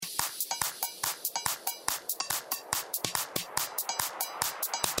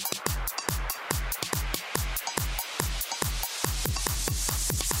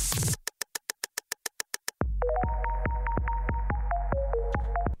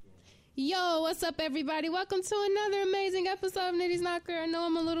Yo, what's up, everybody? Welcome to another amazing episode of Nitty's Knocker. I know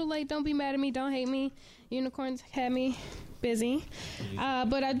I'm a little late. Don't be mad at me. Don't hate me. Unicorns had me busy.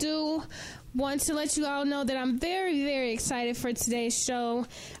 But I do want to let you all know that I'm very, very excited for today's show.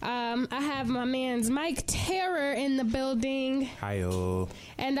 I have my man's Mike Terror in the building. Hi-yo.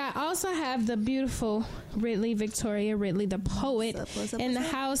 And I also have the beautiful Victoria Ridley, the poet, in the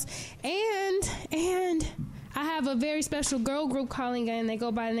house. And I have a very special girl group calling in. They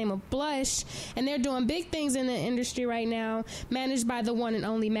go by the name of Blush, and they're doing big things in the industry right now, managed by the one and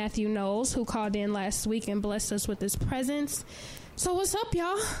only Matthew Knowles, who called in last week and blessed us with his presence. So what's up,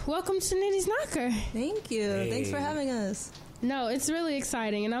 y'all? Welcome to Nitty's Knocker. Thank you. Hey. Thanks for having us. No, it's really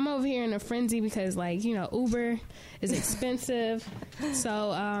exciting, and I'm over here in a frenzy because, Uber is expensive.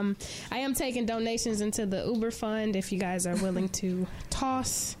 So I am taking donations into the Uber fund if you guys are willing to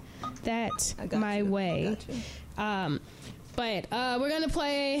toss that my way. But we're going to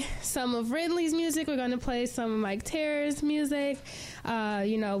play some of Ridley's music. We're going to play some of Mike Terror's music.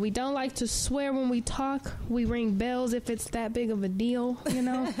 We don't like to swear when we talk. We ring bells if it's that big of a deal,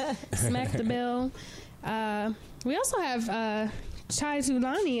 Smack the bell. We also have Chai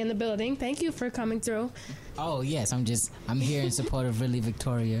Tulani in the building. Thank you for coming through. Oh, yes. I'm here in support of Ridley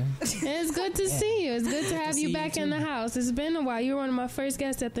Victoria. It's good to see you. It's good to have you back in the house. It's been a while. You were one of my first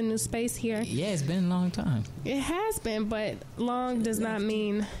guests at the new space here. Yeah, it's been a long time. It has been, but long does not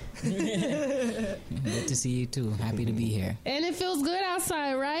mean. Good to see you, too. Happy to be here. And it feels good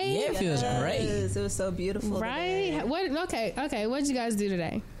outside, right? Yeah, it feels great. It was so beautiful. Right? Today. Okay. What did you guys do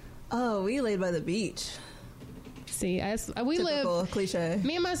today? Oh, we laid by the beach. See, Typical cliche.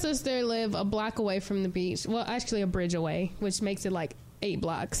 Me and my sister live a block away from the beach. Well, actually a bridge away, which makes it like 8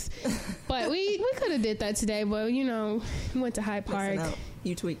 blocks. But we could have did that today, but we went to Hyde Park.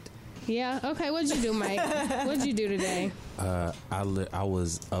 You tweaked. Yeah. Okay. What'd you do, Mike? What'd you do today? I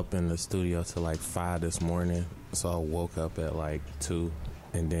was up in the studio till like 5 this morning, so I woke up at like 2,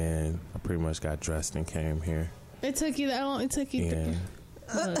 and then I pretty much got dressed and came here. It took you that long? It took you. Yeah.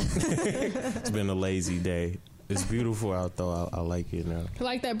 It's been a lazy day. It's beautiful out though. I like it now. I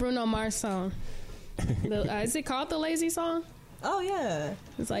like that Bruno Mars song. Is it called The Lazy Song? Oh, yeah.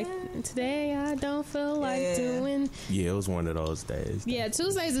 It's like, today I don't feel like doing. Yeah, it was one of those days. Yeah,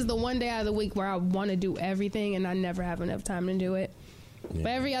 Tuesdays is the one day out of the week where I want to do everything and I never have enough time to do it. Yeah.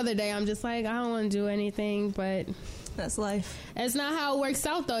 But every other day I'm just like, I don't want to do anything, but... That's life. It's not how it works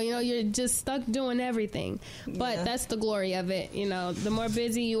out, though. You're just stuck doing everything. But that's the glory of it. The more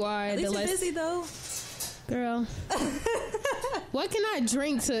busy you are, At least the less... you're busy, though. Girl, what can I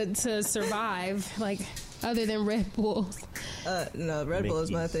drink to survive, other than Red Bulls? No, Red Bull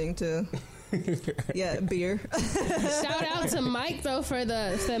is my thing, too. Yeah, beer. Shout out to Mike, though, for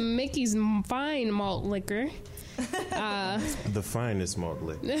the Mickey's Fine Malt Liquor. The finest malt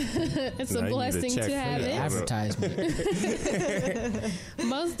liquor. It's a blessing to have it. Advertisement.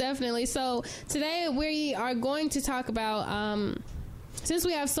 Most definitely. So today we are going to talk about... since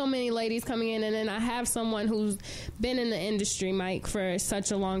we have so many ladies coming in, and then I have someone who's been in the industry, Mike, for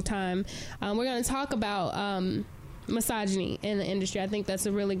such a long time, we're going to talk about misogyny in the industry. I think that's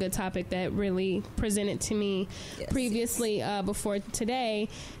a really good topic that really presented to me previously before today.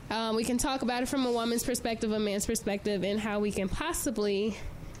 We can talk about it from a woman's perspective, a man's perspective, and how we can possibly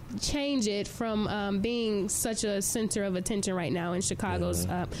change it from being such a center of attention right now in Chicago's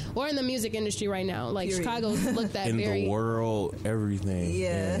or in the music industry right now. Chicago's looked at in very the world, everything.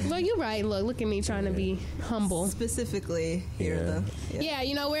 Yeah. Well, you're right. Look at me trying to be humble. Specifically here, though. Yeah,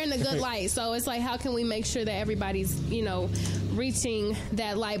 we're in the good light, so it's like, how can we make sure that everybody's reaching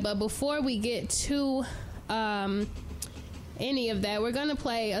that light? But before we get to any of that, we're gonna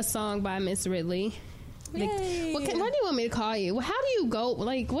play a song by Miss Ridley. What do you want me to call you? How do you go?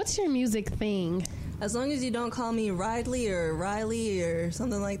 What's your music thing? As long as you don't call me Ridley or Riley or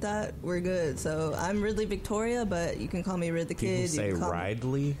something like that, we're good. So I'm Ridley Victoria, but you can call me Rid the Kid. People say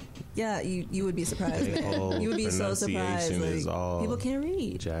Ridley? Yeah, you would be surprised. You would be so surprised. People can't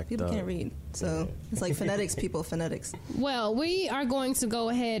read. People can't read. So it's like phonetics, phonetics. Well, we are going to go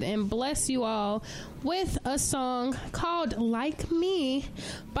ahead and bless you all with a song called Like Me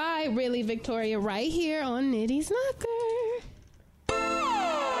by Ridley Victoria right here on Nitty's Knocker.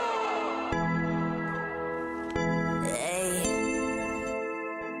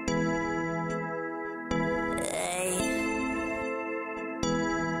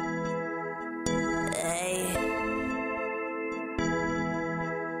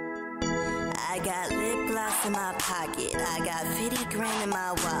 In my pocket, I got 50 grand in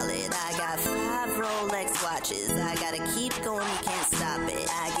my wallet, I got 5 Rolex watches, I gotta keep going, you can't stop it.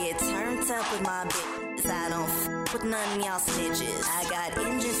 I get turned up with my bitch, cause I don't with none of y'all snitches. I got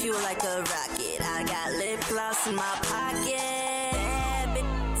engine fuel like a rocket. I got lip gloss in my pocket. Bad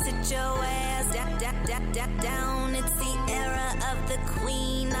bitch, sit your ass down. It's the era of the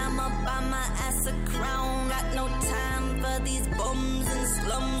queen. I'ma buy my ass a crown. Got no time for these bums and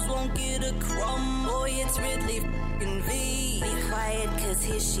slums. Won't get a crumb. Boy, it's Ridley f***ing V. Be quiet, cause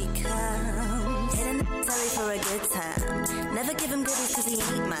here she comes. Hitting the telly for a good time. Never give him goodies cause he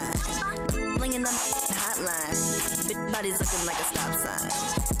ain't mine. Blinging them hotline. Bitch body's looking like a stop sign.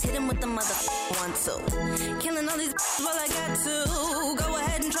 Hit him with the motherfucking 1-2. Killing all these while I got to. Go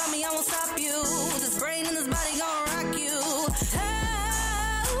ahead and try me, I won't stop you. This brain in this body gon' rock you.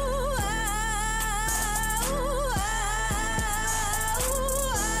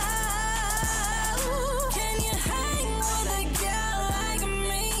 Can you hang with a gal like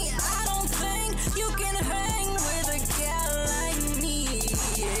me? I don't think you can hang with a gal like me.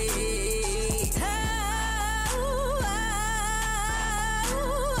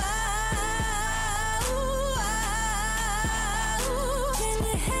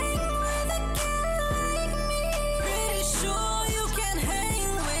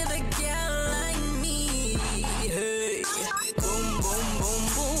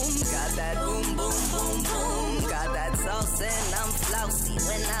 And I'm flousy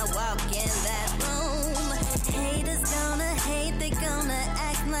when I walk in that room. Haters gonna hate, they gonna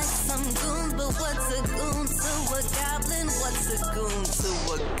act like some goons. But what's a goon to a goblin? What's a goon to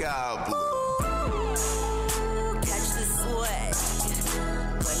a goblin? Ooh, catch the sweat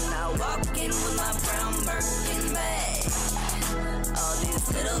when I walk in with my brown Birkin bag. All these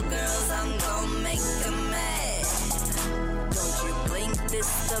little girls, I'm gonna make them mad. Don't you blink, this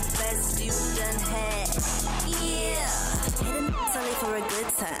the best you done had. Yeah. Hit him solely for a good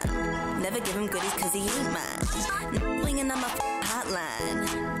time. Never give him goodies cause he ain't mine. Blinging on my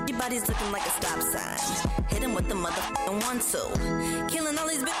hotline. Your body's looking like a stop sign. Hit him with the motherfucking 1-2. Killing all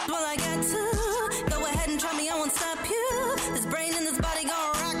these bitches while I got to. Go ahead and try me, I won't stop you. This brain in this body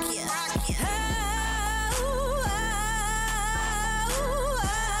gon' rock you.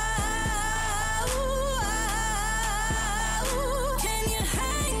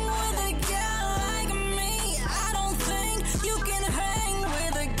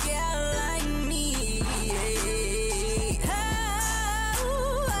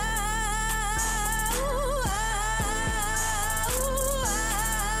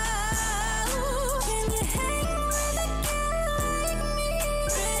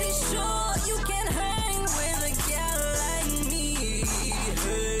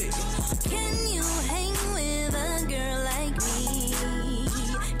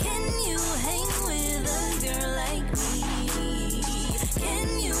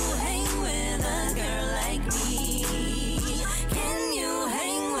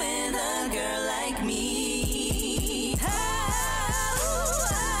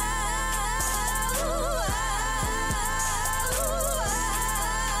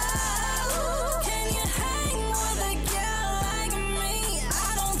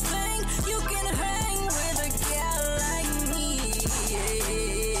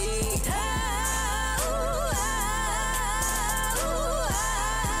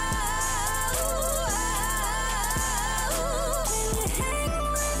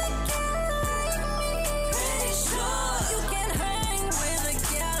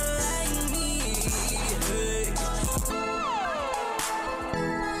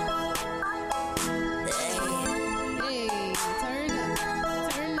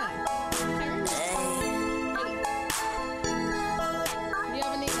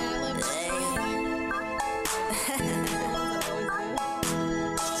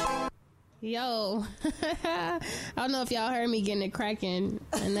 Yo, I don't know if y'all heard me getting it cracking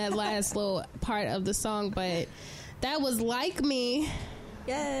in that last little part of the song, but that was Like Me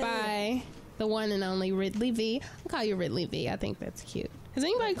by the one and only Ridley V. I'll call you Ridley V. I think that's cute. Has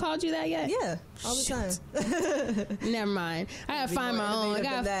anybody called you that yet? Yeah, all the time. Never mind. I gotta find my own. I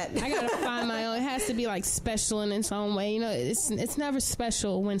gotta find my own. It has to be like special in its own way. You know, it's never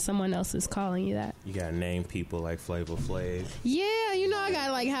special when someone else is calling you that. You gotta name people like Flavor Flav. Yeah, you know, I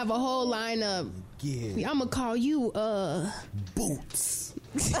gotta like have a whole lineup. Yeah, I'm gonna call you Boots.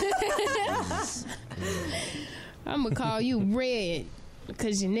 I'm gonna call you Red.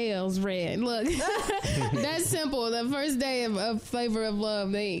 Because your nails red. Look, that's simple. The first day of Flavor of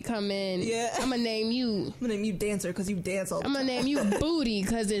Love, they come in. Yeah. I'm going to name you. I'm going to name you Dancer because you dance all the time. I'm going to name you Booty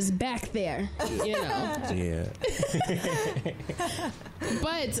because it's back there. You know. Yeah.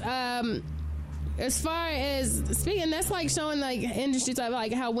 But as far as speaking, that's like showing like industry type,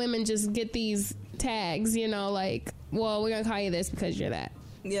 like how women just get these tags, you know, like, well, we're going to call you this because you're that.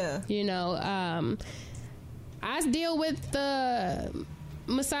 Yeah. You know, I deal with the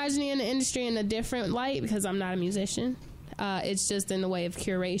misogyny in the industry in a different light because I'm not a musician. It's just in the way of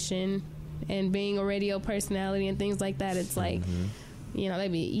curation and being a radio personality and things like that. It's like, you know, they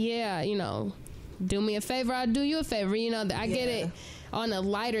be, you know, do me a favor, I'll do you a favor. You know, I get it on a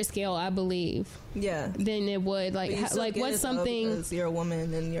lighter scale, I believe. Yeah. Than it would. Like what's something... Because you're a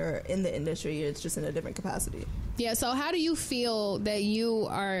woman and you're in the industry, it's just in a different capacity. Yeah, so how do you feel that you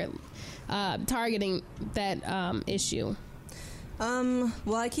are targeting that issue?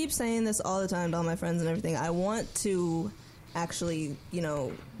 Well, I keep saying this all the time to all my friends and everything. I want to actually, you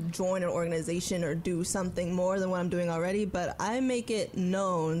know, join an organization or do something more than what I'm doing already, but I make it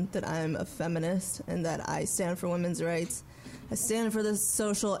known that I'm a feminist and that I stand for women's rights. I stand for the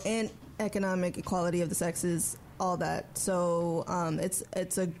social and economic equality of the sexes, all that. So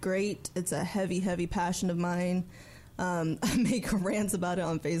it's a heavy passion of mine. I make rants about it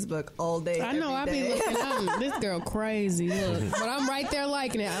on Facebook all day. I know. I be looking. This girl crazy. Look, but I'm right there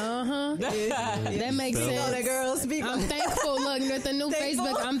liking it. That makes sense. That girl, speak. I'm thankful. Look at the new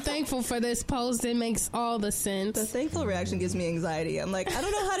Facebook. I'm thankful for this post. It makes all the sense. The thankful reaction gives me anxiety. I'm like, I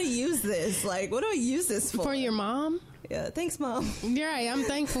don't know how to use this. Like, what do I use this for? For your mom? Yeah, thanks, Mom. You're right. I'm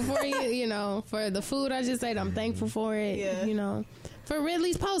thankful for you. You know, for the food I just ate. I'm thankful for it. Yeah. You know, for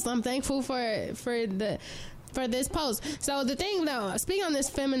Ridley's post. I'm thankful for this post. So the thing, though, speaking on this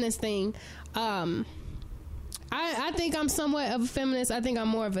feminist thing, I think I'm somewhat of a feminist. I think I'm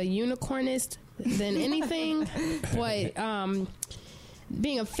more of a unicornist than anything. But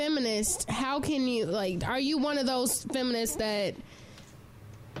being a feminist, how can you, like, are you one of those feminists that,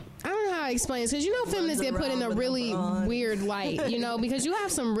 I don't know how to explain this, because you know feminists get put in a really weird light, you know, because you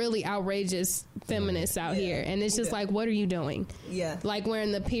have some really outrageous feminists out here, and it's just like, what are you doing? Yeah. Like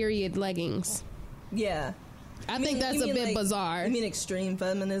wearing the period leggings. Yeah. I think that's a bit bizarre. You mean extreme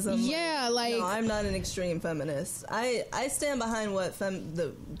feminism? Yeah, like... No, I'm not an extreme feminist. I stand behind what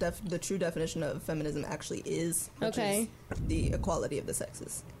the true definition of feminism actually is, which is the equality of the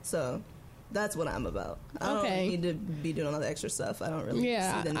sexes. So that's what I'm about. I don't need to be doing all the extra stuff. I don't really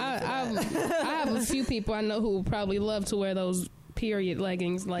see the need for that. I have a few people I know who would probably love to wear those period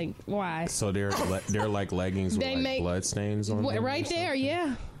leggings. Like, why? So they're like leggings with like blood stains on them? Right there,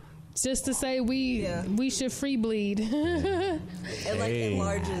 yeah. Just to say we should free bleed. It like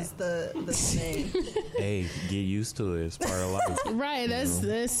enlarges the thing. Hey, get used to it. It's part of life. Right.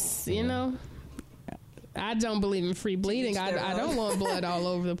 That's you know. I don't believe in free bleeding. I don't want blood all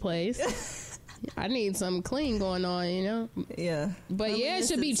over the place. I need something clean going on, you know. Yeah. But it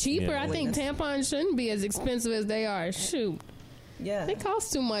should be cheaper. I think tampons shouldn't be as expensive as they are. Shoot. Yeah. They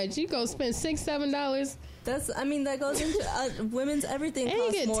cost too much. You go spend $6-7. That goes into women's everything. And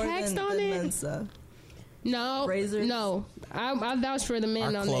costs you get more taxed than on it. Men's stuff. No, razors. No, I vouch for the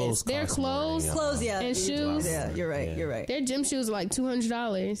men on this. Their clothes, and shoes. Yeah, you're right. Yeah. You're right. Their gym shoes are like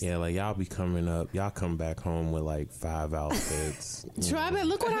 $200. Yeah, like y'all be coming up. Y'all come back home with like 5 outfits. Try it.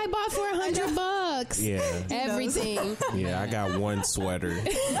 Look what I bought for $100. Yeah, everything. Yeah, I got one sweater. I'm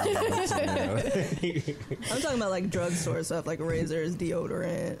talking about like drugstore stuff, like razors,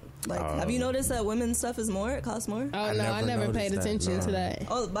 deodorant. Like, have you noticed that women's stuff is more? It costs more. Oh no, I never paid attention to that.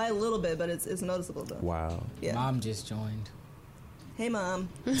 Oh, by a little bit, but it's noticeable though. Wow. Yeah. Mom just joined. Hey, Mom.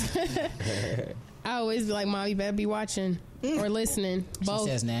 I always be like, Mom, you better be watching or listening. Both. She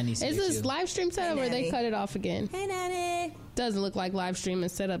says Nanny. Is this live stream set up or they cut it off again? Hey, Nanny. Doesn't look like live stream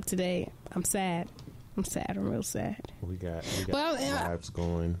is set up today. I'm sad. I'm real sad. We got lives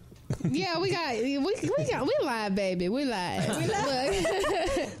going. Yeah, we live, baby. We live.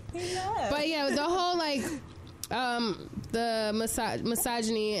 But yeah, the whole like the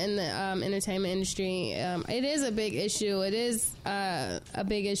misogyny in the entertainment industry, it is a big issue. It is a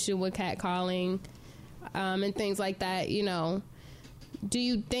big issue with catcalling and things like that. You know, do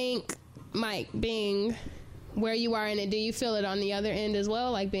you think, Mike, being where you are in it, do you feel it on the other end as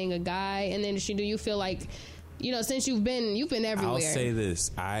well? Like being a guy in the industry, do you feel like, you know, since you've been everywhere? I'll say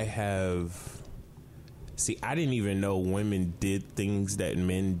this. I didn't even know women did things that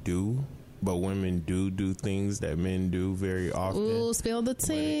men do, but women do things that men do very often. Ooh, spill the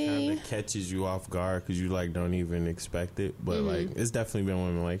tea. It kind of catches you off guard because you like don't even expect it. But like, it's definitely been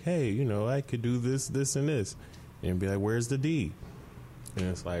women like, hey, you know, I could do this, this, and this, and be like, where's the D? And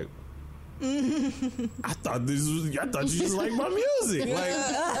it's like, I thought you just liked my music. Like,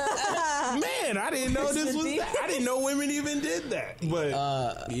 man, I didn't know this was that. I didn't know women even did that.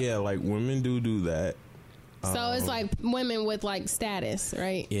 But yeah, like women do that. So it's like women with like status,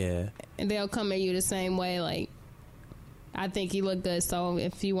 right? Yeah. And they'll come at you the same way, like, I think you look good, so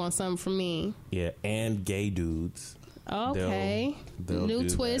if you want something from me. Yeah, and gay dudes. Okay. They'll New do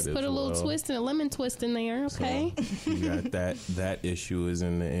twist. that Put as a little well. twist and a lemon twist in there. Okay. So, you got that issue is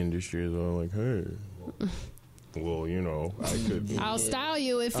in the industry as well. Like, hey, well, you know, I could. I'll style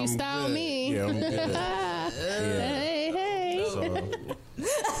you if you I'm style good. me. Yeah, I'm good. Yeah. Hey.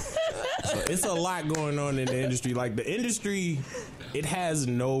 So it's a lot going on in the industry. Like the industry, it has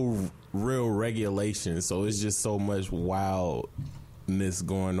no real regulation, so it's just so much wildness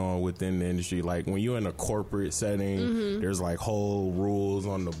going on within the industry. Like when you're in a corporate setting, there's like whole rules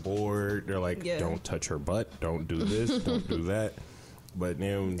on the board. They're like, don't touch her butt, don't do this, don't do that. But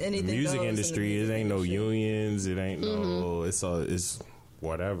then the Anything music goes in the industry, music it ain't no industry. unions, it ain't no. It's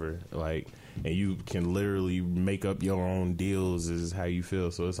whatever. Like. And you can literally make up your own deals is how you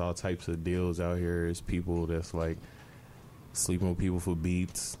feel. So it's all types of deals out here. It's people that's like sleeping with people for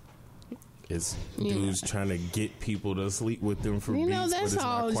beats. It's dudes trying to get people to sleep with them for beats, that's but it's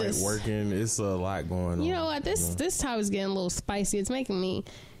all not quite just- working. It's a lot going on. You know what? This topic is getting a little spicy. It's making me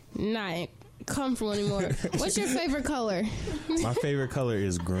not comfortable anymore. What's your favorite color? My favorite color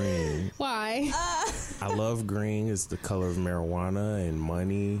is green. Why? I love green. It's the color of marijuana and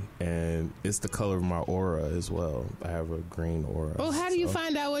money, and it's the color of my aura as well. I have a green aura. Well, how do you So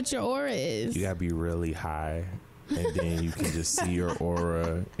find out what your aura is? you gotta be really high, and then you can just see your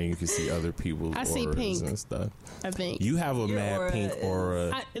aura, and you can see other people's I see auras pink. and stuff. I think. You have a Your mad aura pink is-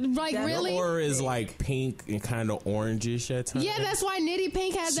 aura. Like Your really? Your aura is like pink and kind of orangish at times. Yeah, that's why Nitty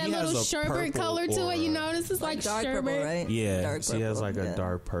Pink has that She has little a sherbet purple color to aura. it. You notice it's like dark sherbet. purple, right? Yeah, Dark she has purple, like a yeah.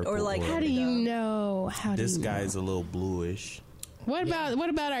 dark purple. Or like aura. How do you know? How do This you guy's know? a little bluish. What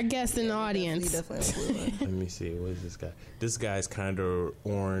about our guest in the He audience? definitely a blue one. Let me see. What is this guy? This guy's kind of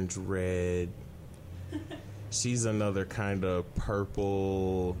orange red. She's another kind of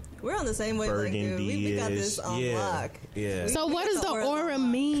purple We're on the same wavelength, dude. burgundy. We got this on yeah, lock. yeah. So what does the aura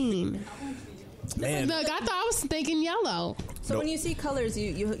mean? Man, Look, I thought I was thinking yellow. So No. when you see colors,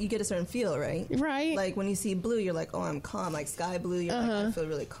 you get a certain feel, right? Right. Like when you see blue, you're like, oh, I'm calm. Like sky blue, you're like, I feel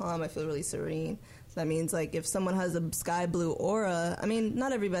really calm. I feel really serene. So that means like if someone has a sky blue aura, I mean,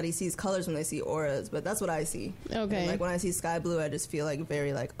 not everybody sees colors when they see auras, but that's what I see. Okay. And, like when I see sky blue, I just feel like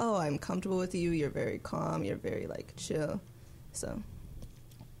very like, oh, I'm comfortable with you. You're very calm. You're very like chill. So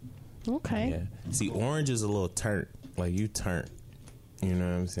Okay. yeah. See, orange is a little turnt. Like you turnt. You know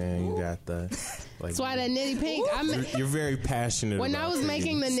what I'm saying? You got the like. That's why that Nitty Pink. you're very passionate. When about I was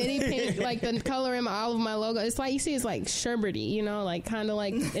making the things. Nitty Pink, like the color in all of my logo, it's like you see, it's like sherbety, you know, like kind of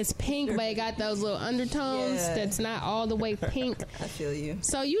like it's pink, but it got those little undertones Yeah. that's not all the way pink. I feel you.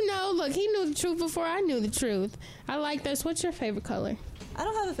 So you know, look, he knew the truth before I knew the truth. I like this. What's your favorite color? I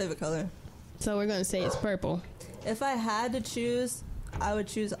don't have a favorite color. So we're gonna say it's purple. If I had to choose, I would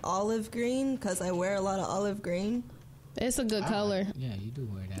choose olive green because I wear a lot of olive green. It's a good color. Yeah, you do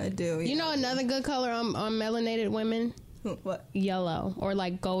wear that. I do. You know another good color on melanated women? What? Yellow or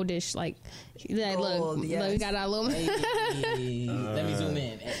like goldish, like that. Gold, Look, yes. we got our little. Let me zoom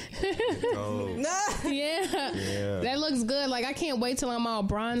in. Oh, Yeah. yeah. That looks good. Like I can't wait till I'm all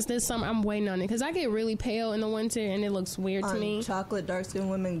bronze this summer. I'm waiting on it because I get really pale in the winter and it looks weird to On me. chocolate dark skinned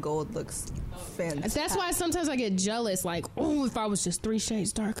women, gold looks fantastic. That's why sometimes I get jealous. Like, oh, if I was just 3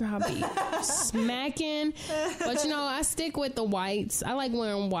 shades darker, I'd be smacking. But you know, I stick with the whites. I like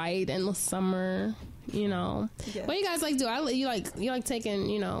wearing white in the summer. You know, Yeah. what you guys like to do? You like taking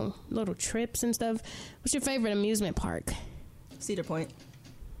little trips and stuff. What's your favorite amusement park? Cedar Point.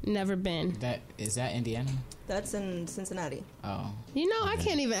 Never been. Is that Indiana? That's in Cincinnati. Oh, You know, I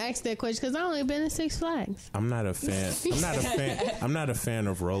can't even ask that question because I only been to Six Flags. I'm not a fan. I'm not a fan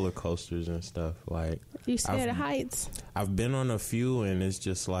of roller coasters and stuff. Like You scared I've- of heights? I've been on a few, and it's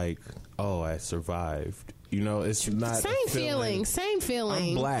just like, oh, I survived. You know, it's not Same a feeling. Same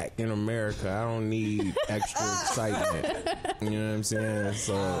feeling. I'm black in America. I don't need extra excitement. You know what I'm saying?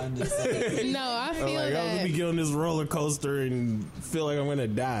 So No, I I'm feel like, let that. me get on this roller coaster and feel like I'm gonna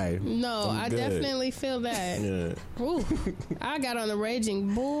die. No, I'm I good. definitely feel that. Yeah. Ooh, I got on the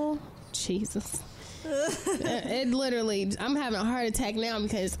Raging Bull. Jesus. It literally, I'm having a heart attack now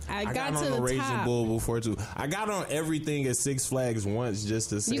because I got on to the the Raging top. Bull before too. I got on everything at Six Flags once just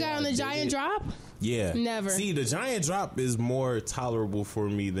to say You got on I the did giant it. drop? Yeah. Never. See, the giant drop is more tolerable for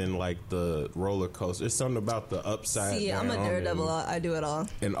me than like the roller coaster. There's something about the upside See, down I'm a daredevil. I do it all.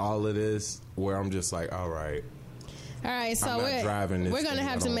 and all of this where I'm just like, all right. All right, so I'm not driving this we're going to thing.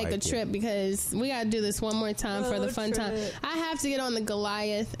 have I to don't make a like it. trip because we got to do this one more time for the Road fun time. trip. I have to get on the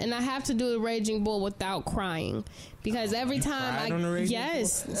Goliath and I have to do the Raging Bull without crying because every time Cried on the Raging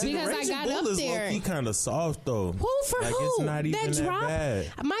yes, Bull? See, because the I Raging got Bull up is there. low-key kind of soft though. Who for like, who? It's not even that drop,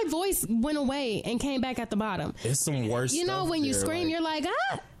 bad. my voice went away and came back at the bottom. It's some worse. You know stuff when you there, scream, like, you're like,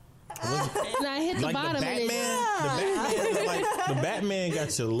 ah. And I hit the Like bottom the and Batman, the Batman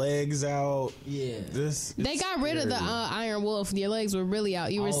got your legs out. Yeah. they got rid of the Iron Wolf. Your legs were really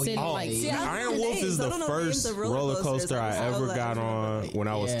out. You were sitting like. See, I don't Iron know Wolf names. is I the don't know first names of roller coaster I just ever know got that. on when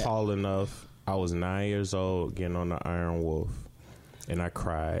I was Yeah. tall enough. I was 9 years old getting on the Iron Wolf, and I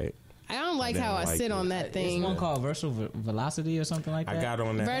cried. I don't like didn't how I like sit it. on that There's thing. one called Versal Velocity or something like that. I got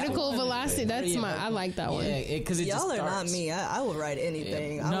on that. Vertical velocity. That's my. I like that one. Yeah, because it just Y'all are not starts. me. I will ride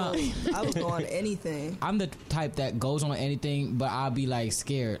anything. No. I will go on anything. I'm the type that goes on anything, but I'll be like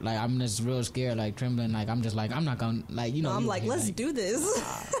scared. Like I'm just real scared, like trembling. Like I'm just like I'm not gonna like you know. I'm you like, hear, let's do this.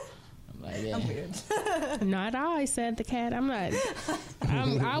 I'm like, yeah. Not I, said the cat. I'm not.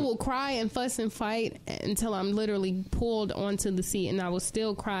 I will cry and fuss and fight until I'm literally pulled onto the seat, and I will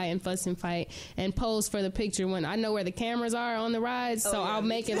still cry and fuss and fight and pose for the picture when I know where the cameras are on the rides. So yeah, I'll me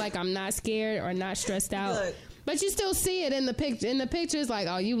make it like I'm not scared or not stressed out. Look. But you still see it in the picture. In the picture, it's like,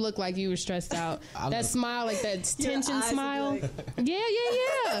 oh, you look like you were stressed out. That smile, like that tension eyes would be smile. like-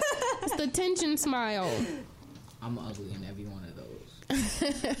 Yeah. It's the tension smile. I'm ugly in every one of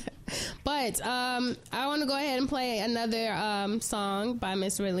those. But I want to go ahead and play another song by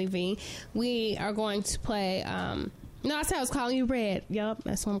Miss Ridley V. We are going to play. No, I said I was calling you Red. Yup,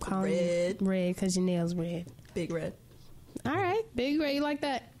 that's what I'm calling Red. you. Red, because your nails red. Big Red. All right, Big Red, you like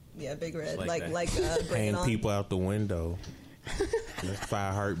that? Yeah, Big Red. Like Like that. Bring It Hang On. people out the window. That's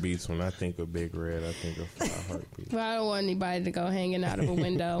 5 heartbeats. When I think of Big Red, I think of 5 heartbeats. Well, I don't want anybody to go hanging out of a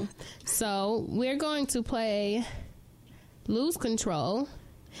window. So we're going to play Lose Control.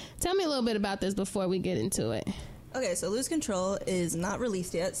 Tell me a little bit about this before we get into it. Okay, so Lose Control is not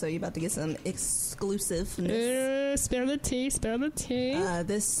released yet, so you're about to get some exclusiveness. Spill the tea, spill the tea.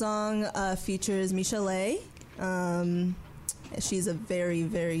 This song features Michelle. She's a very,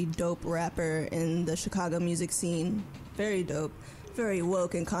 very dope rapper in the Chicago music scene. Very dope. Very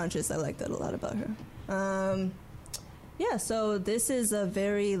woke and conscious. I like that a lot about her. Yeah, so this is a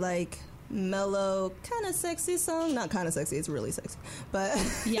very, like, mellow, kind of sexy song. Not kind of sexy, it's really sexy. But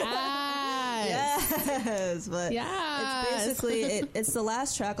Yes. yes, but Yes. it's basically it's the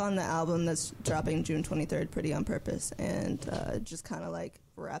last track on the album that's dropping June 23rd, Pretty on Purpose, and it just kind of like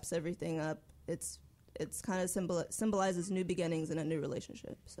wraps everything up. It's kind of symbolizes new beginnings in a new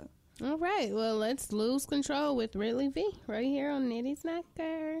relationship. So All right, well, let's Lose Control with Ridley V right here on Nitty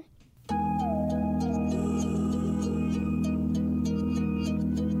Snacker.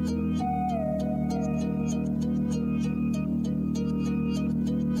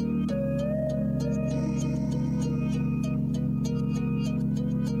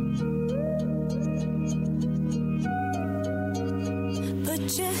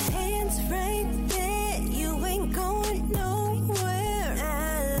 Put your hands right there, you ain't going nowhere.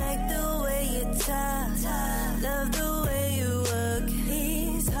 I like the way you talk, love the way you work.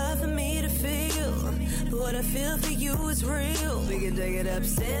 It's hard for me to feel, but what I feel for you is real. We can take it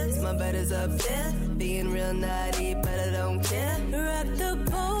upstairs, my bed is up there. Being real naughty, but I don't care. Rock the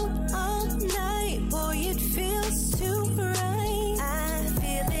boat all night, boy, it feels too right. I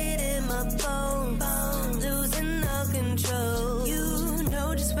feel it in my bones, losing all control. You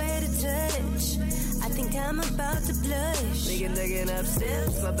know just where to touch. I think I'm about to blush. We can take it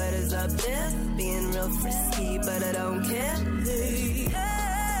upstairs, my bed is up there. Being real frisky, but I don't care.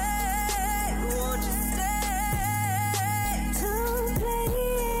 Hey, won't you stay? Don't play.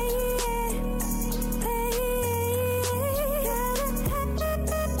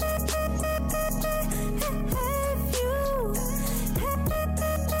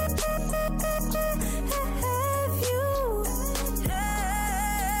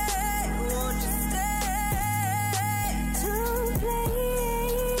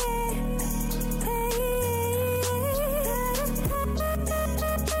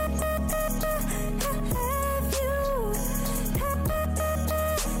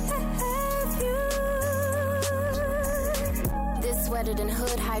 This wetter than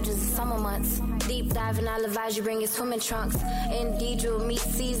hood hydras in summer months. Deep diving, I'll advise you bring your swimming trunks. Indeed, you'll meet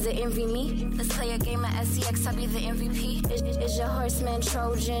Caesar, envy me. Let's play a game of SCX, I'll be the MVP. Is your horseman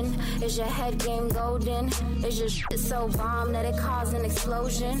Trojan? Is your head game golden? Is your shit so bomb that it caused an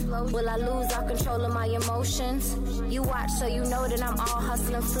explosion? Will I lose all control of my emotions? You watch so you know that I'm all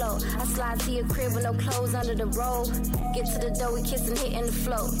hustle and flow. I slide to your crib with no clothes under the robe. Get to the door, we kiss and hitting the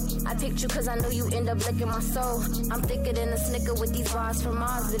flow. I picked you cause I knew you end up licking my soul. I'm thicker than a Snicker with these bars from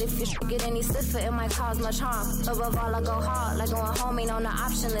Mars. But if you get any stiffer, it might cause much harm. Above all, I go hard, like going home ain't on the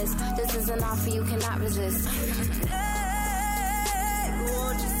option list. This is an offer you cannot resist. Won't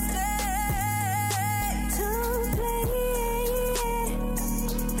you stay? Don't play.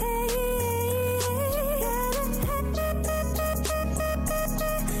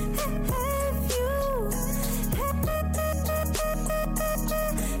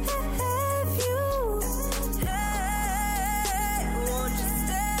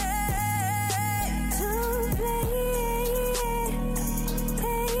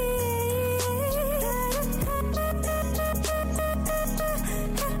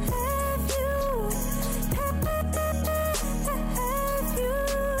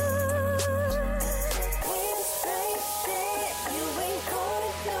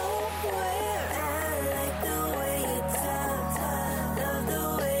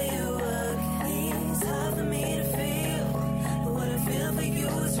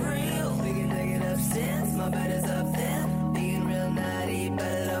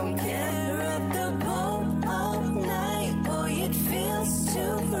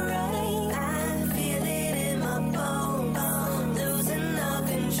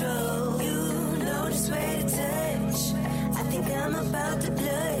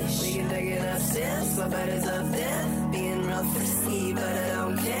 my burdens of death. Being rough, risky, but I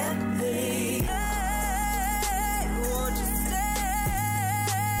don't care. Hey, hey, won't you stay?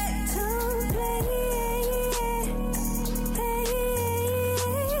 Don't play.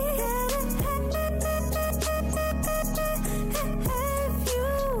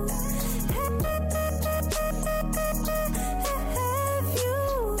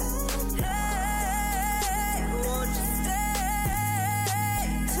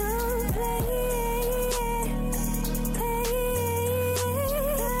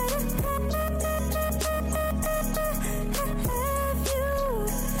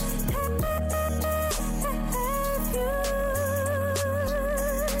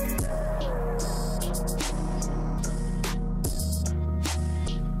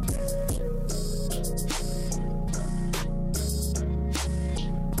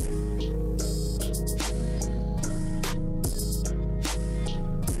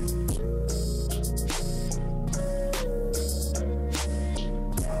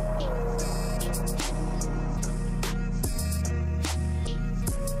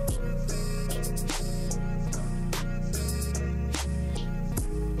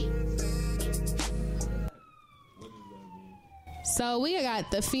 So we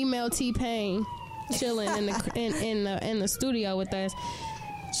got the female T-Pain chilling in the studio with us.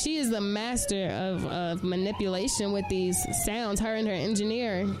 She is the master of manipulation with these sounds. Her and her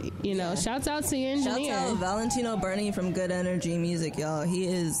engineer, you know. Shouts out to your engineer. Shouts out Valentino Bernie from Good Energy Music, y'all. He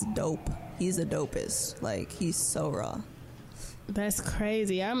is dope. He's the dopest. Like, he's so raw. That's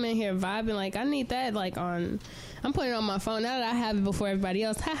crazy. I'm in here vibing. Like, I need that, like, on... I'm putting it on my phone. Now that I have it before everybody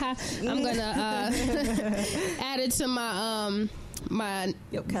else, haha, I'm going to add it to my...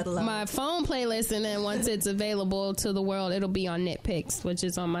 my phone playlist, and then once it's available to the world, it'll be on Nitpicks, which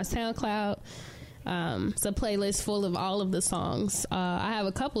is on my SoundCloud. It's a playlist full of all of the songs. I have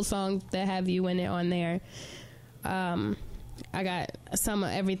a couple songs that have you in it on there. I got some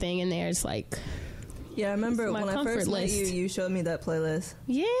of everything in there. It's like, yeah, I remember when I first met you, you showed me that playlist.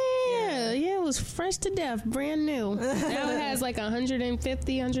 Yeah, it was fresh to death, brand new. Now it has like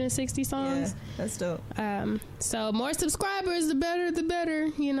 150, 160 songs. Yeah, that's dope. So more subscribers, the better,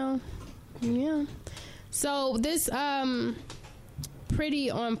 you know. Yeah. So this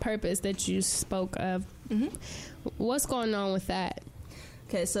Pretty on Purpose that you spoke of, what's going on with that?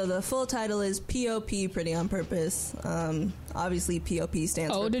 Okay, so the full title is P.O.P. Pretty on Purpose. Obviously, P.O.P.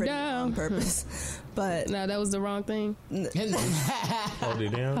 stands for Pretty on Purpose. But no, that was the wrong thing. Hold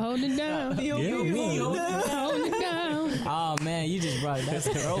it down. Hold it down. Hold it down. Oh, man, you just brought it. That's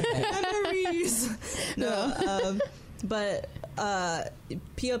a throwback. Memories. No, but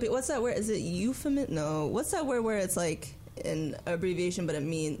P.O.P. What's that word? Is it euphemism? No. What's that word where it's like an abbreviation, but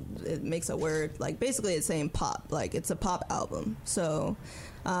it makes a word, like basically it's saying pop, like it's a pop album. So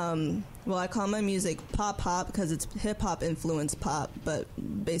well, I call my music pop because it's hip-hop influenced pop, but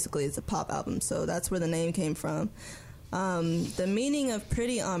basically it's a pop album, so that's where the name came from. The meaning of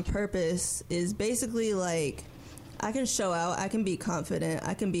Pretty on Purpose is basically like I can show out, I can be confident,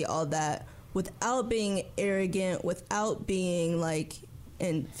 I can be all that without being arrogant, without being like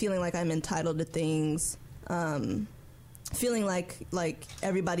and feeling like I'm entitled to things, feeling like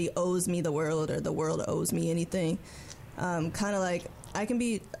everybody owes me the world or the world owes me anything. Kind of like I can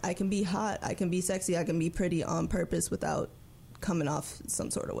be hot, I can be sexy, I can be pretty on purpose without coming off some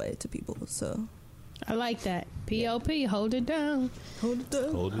sort of way to people. So I like that. P.O.P. Hold it down. Hold it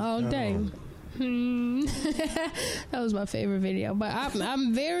down. Hold it all day. That was my favorite video, but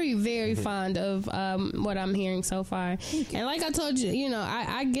I'm very, very fond of what I'm hearing so far. And like I told you, you know,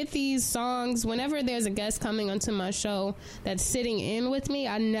 I get these songs whenever there's a guest coming onto my show that's sitting in with me.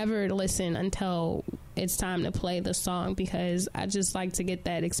 I never listen until it's time to play the song because I just like to get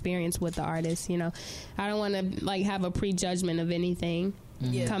that experience with the artist. You know, I don't want to like have a prejudgment of anything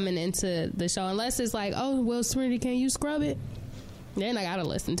coming into the show unless it's like, oh, well, Serenity, can you scrub it? Then I gotta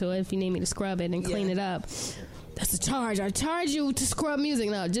listen to it if you need me to scrub it and clean it up. That's a charge. I charge you to scrub music.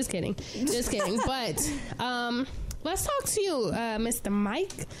 No, just kidding. Just kidding. But let's talk to you, Mr.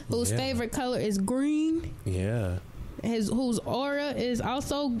 Mike, whose favorite color is green. Yeah. Whose aura is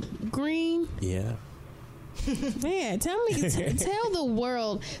also green. Yeah. Man, tell the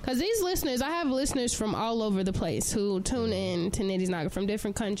world, because these listeners, I have listeners from all over the place who tune in to Nitty's Knocker from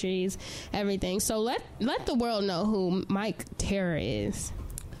different countries, everything. So let the world know who Mike Terror is.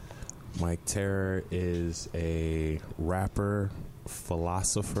 Mike Terror is a rapper,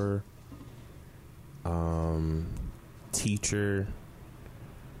 philosopher, teacher,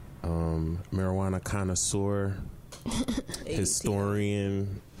 marijuana connoisseur,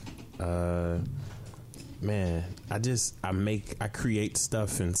 historian, Man, I create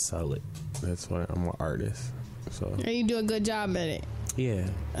stuff and sell it. That's why I'm an artist. So And you do a good job at it. yeah.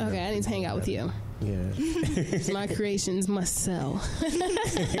 Okay, I need to hang out with you. Yeah. My creations must sell.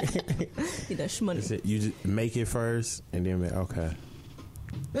 He does money. That's it. You just make it first and then be okay.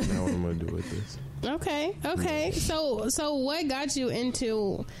 Now what I'm gonna do with this. Okay. So what got you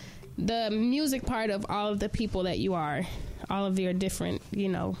into the music part of all of the people that you are? All of your different,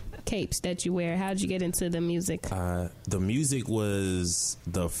 capes that you wear. How'd you get into the music? The music was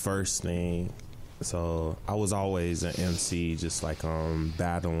the first thing. So I was always an MC, just like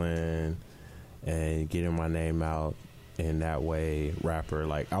battling and getting my name out in that way, rapper.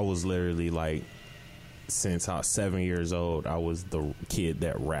 Like I was literally like, since I was 7 years old, I was the kid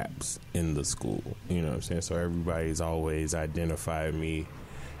that raps in the school. You know what I'm saying? So everybody's always identified me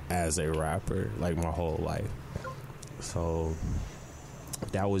as a rapper, like my whole life. So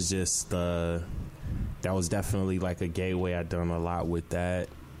that was that was definitely like a gateway. I done a lot with that,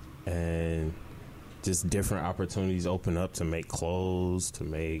 and just different opportunities open up to make clothes, to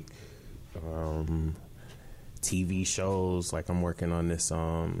make TV shows. Like I'm working on this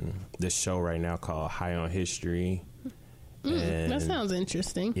show right now called High on History. That sounds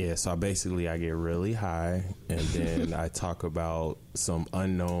interesting. Yeah, so I get really high, and then I talk about some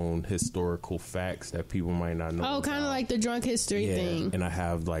unknown historical facts that people might not know. Oh, kind of like the drunk history thing. And I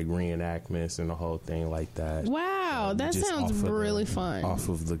have like reenactments and the whole thing like that. Wow, that sounds really fun. Off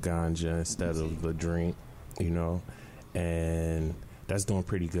of the ganja instead of the drink, and that's doing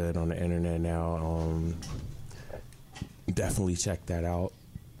pretty good on the internet now. Definitely check that out,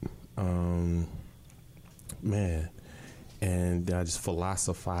 man. And I just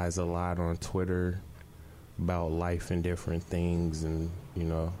philosophize a lot on Twitter about life and different things, and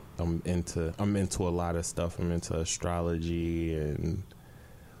I'm into a lot of stuff. I'm into astrology and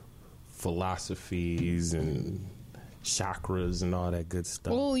philosophies and chakras and all that good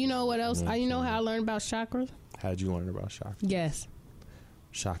stuff. Oh, you know what else? You know how I learned about chakras? How'd you learn about chakras? Yes.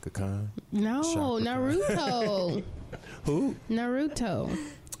 Shaka Khan? No, Chakra Naruto. Who? Naruto.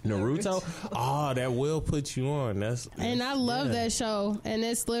 Oh, that will put you on. And I love that show. And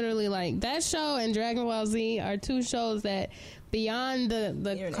it's literally like that show and Dragon Ball Z are two shows that beyond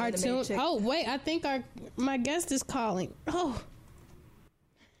the cartoon. Oh wait, I think my guest is calling. Oh,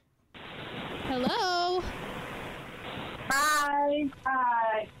 hello. Hi.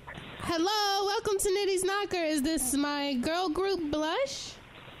 Hello, welcome to Nitty's Knocker. Is this my girl group Blush?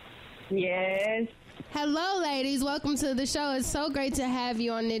 Yes. Hello, ladies. Welcome to the show. It's so great to have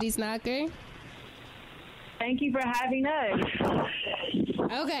you on Nitty's Knocker. Thank you for having us.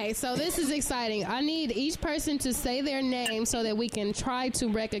 Okay, so this is exciting. I need each person to say their name so that we can try to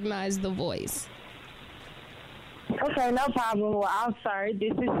recognize the voice. Okay, no problem. Well, I'll start.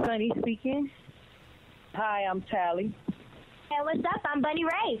 This is Sunny speaking. Hi, I'm Tally. Hey, what's up? I'm Bunny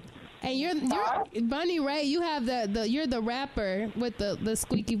Ray. And you're Bunny Ray. You have you're the rapper with the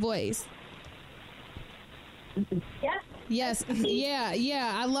squeaky voice. Yeah. Yes.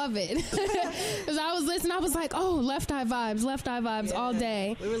 Yeah. I love it. Because I was listening, I was like, oh, Left Eye Vibes all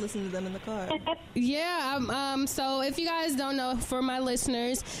day. We were listening to them in the car. Yeah. So if you guys don't know, for my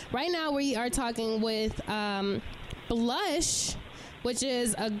listeners, right now we are talking with Blush, which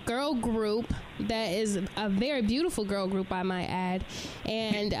is a girl group that is a very beautiful girl group, I might add.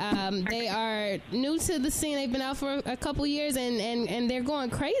 And they are new to the scene. They've been out for a couple years, and they're going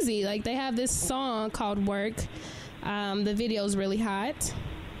crazy. Like, they have this song called Work. The video's really hot.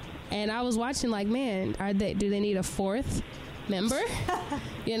 And I was watching like, man, do they need a fourth member?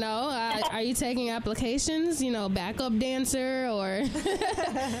 Are you taking applications? Backup dancer or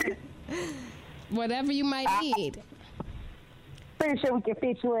whatever you might need. Pretty sure we can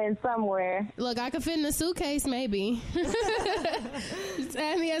fit you in somewhere. Look, I could fit in a suitcase, maybe. Just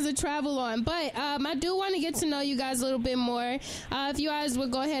add me as a travel on. But I do want to get to know you guys a little bit more. If you guys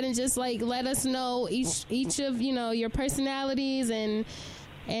would go ahead and just let us know each of your personalities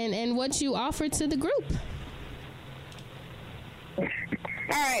and what you offer to the group. All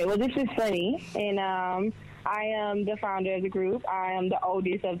right. Well, this is Sunny, and I am the founder of the group. I am the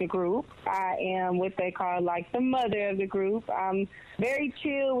oldest of the group. I am what they call like the mother of the group. I'm very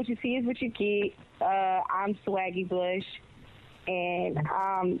chill. What you see is what you get. I'm Swaggy Blush, and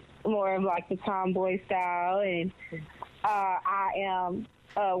I'm more of like the tomboy style. And I am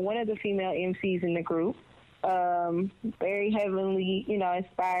one of the female MCs in the group. Very heavily,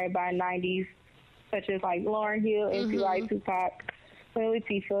 inspired by 90s, such as like Lauryn Hill, MC Lyte, Tupac, Queen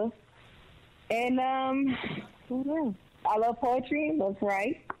Latifah. And I love poetry. Let's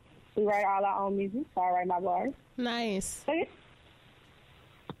write. We write all our own music, so I write my bars. Nice. Okay.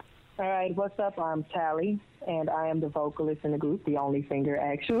 All right, what's up? I'm Tally, and I am the vocalist in the group, the only singer,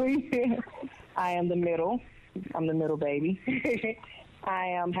 actually. I am the middle. I'm the middle baby. I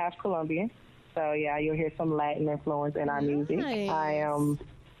am half Colombian, so yeah, you'll hear some Latin influence in our music. I am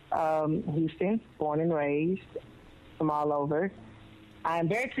Houston, born and raised, from all over. I am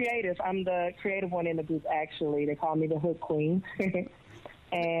very creative. I'm the creative one in the group, actually. They call me the hood queen.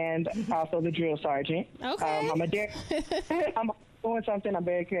 And also the drill sergeant. Okay. I'm doing something. I'm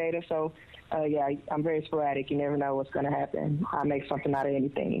very creative, so yeah, I'm very sporadic. You never know what's going to happen. I make something out of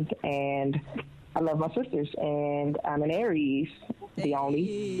anything, and I love my sisters. And I'm an Aries, the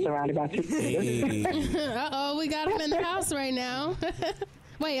only, surrounded by two sisters. Uh-oh, we got him in the house right now.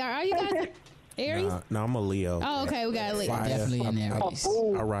 Wait, are you guys Aries? No, I'm a Leo. Oh, okay, we got a Leo. Fire. Definitely an Aries.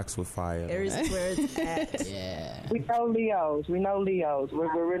 I rocks with fire. Aries is where it's at. Yeah. We know Leos.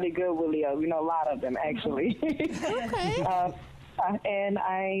 We're really good with Leos. We know a lot of them, actually. Okay. And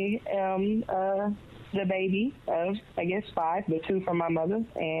I am the baby of, I guess, 5, but 2 from my mother.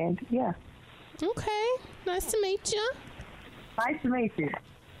 And yeah. Okay. Nice to meet you. Nice to meet you.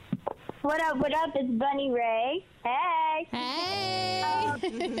 What up? It's Bunny Ray. Hey. Hey. I'm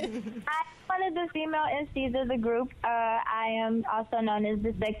one of the female MCs of the group. I am also known as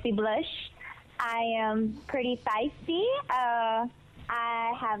the Sexy Blush. I am pretty feisty.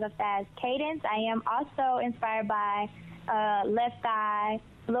 I have a fast cadence. I am also inspired by Left Eye,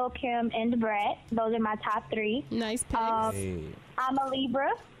 Lil' Kim, and Brat. Those are my top 3. Nice picks. I'm a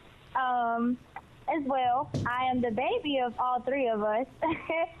Libra as well. I am the baby of all 3 of us.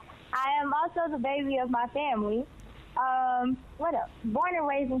 I am also the baby of my family. What else? Born and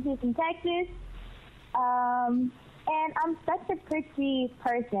raised in Houston, Texas. And I'm such a pretty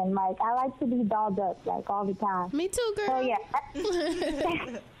person. Like, I like to be dolled up, like, all the time. Me too, girl. So,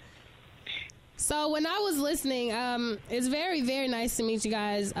 yeah. So when I was listening, it's very, very nice to meet you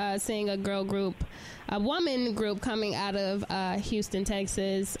guys, seeing a woman group coming out of Houston,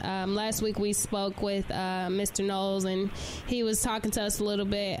 Texas. Last week we spoke with Mr. Knowles, and he was talking to us a little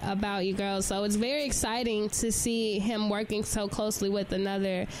bit about you girls. So it's very exciting to see him working so closely with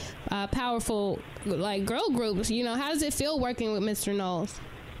another powerful, like, girl group. You know, how does it feel working with Mr. Knowles?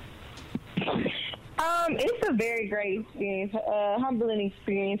 It's a very great experience, humbling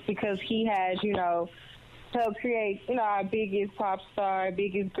experience, because he has, helped create, our biggest pop star,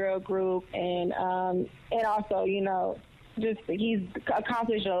 biggest girl group, and also, just he's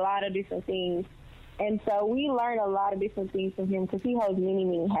accomplished a lot of different things. And so we learn a lot of different things from him because he holds many,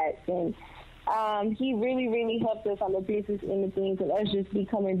 many hats. And he really, really helped us on the business end of things, and us just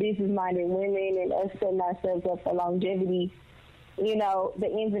becoming business-minded women and us setting ourselves up for longevity, the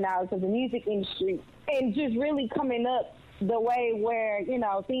ins and outs of the music industry, and just really coming up the way where,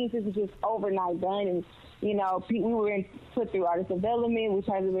 things isn't just overnight done. And, we were put through artist development, which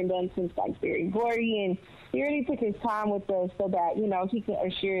hasn't been done since, like, Barry Gordy, and he really took his time with us so that, he can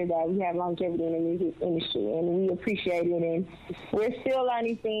assure that we have longevity in the music industry, and we appreciate it, and we're still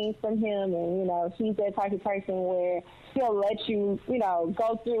learning things from him, and, he's that type of person where he'll let you,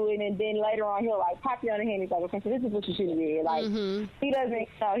 go through it, and then later on he'll, like, pop you on the hand and he's like, okay, so this is what you should have did. Like, he doesn't,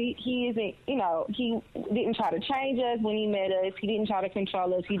 he isn't, he didn't try to change us when he met us. He didn't try to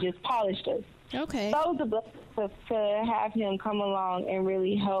control us. He just polished us. Okay. So the blessing to have him come along and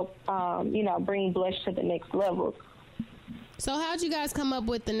really help, bring Blush to the next level. So how'd you guys come up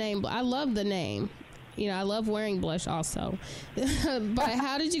with the name? I love the name. I love wearing blush also. But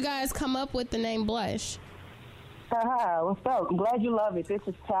how did you guys come up with the name Blush? What's up? I'm glad you love it. This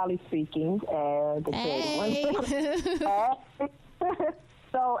is Tally speaking.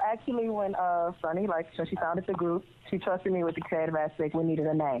 So actually when Sunny, so she founded the group, she trusted me with the creative aspect. We needed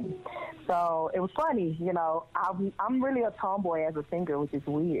a name. So it was funny, I'm really a tomboy as a singer, which is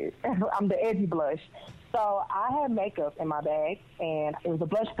weird. I'm the edgy Blush. So I had makeup in my bag, and it was a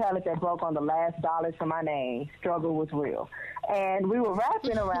blush palette that broke on the last dollar to my name. Struggle was real. And we were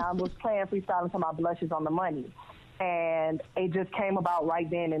rapping around, was playing freestyle until my blushes on the money. And it just came about right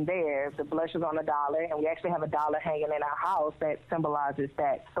then and there. The blush was on $1, and we actually have $1 hanging in our house that symbolizes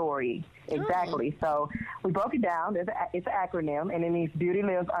that story exactly. So we broke it down. It's an acronym, and it means beauty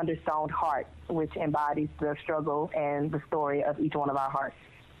lives under stoned heart, which embodies the struggle and the story of each one of our hearts.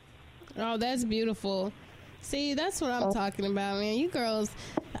 Oh, that's beautiful. See, that's what I'm talking about, man. You girls,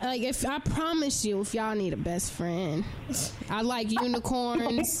 like, I promise you, if y'all need a best friend, I like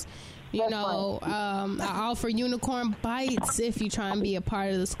unicorns. I offer unicorn bites if you try and be a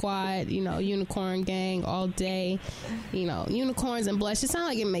part of the squad. Unicorn gang all day. Unicorns and blush. It sounds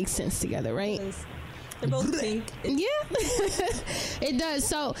like it makes sense together, right? They're both pink. Yeah, it does.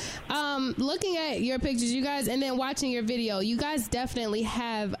 So, looking at your pictures, you guys, and then watching your video, you guys definitely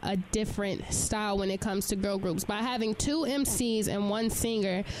have a different style when it comes to girl groups. By having 2 MCs and 1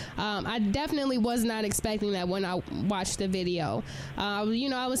 singer, I definitely was not expecting that when I watched the video. I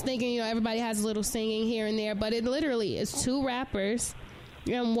was thinking, everybody has a little singing here and there, but it literally is 2 rappers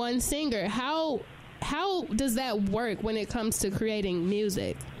and 1 singer. How does that work when it comes to creating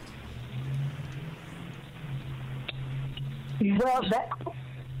music? Well,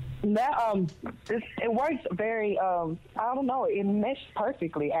 it works very. I don't know. It meshed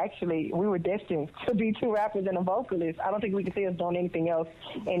perfectly. Actually, we were destined to be 2 rappers and a vocalist. I don't think we could see us doing anything else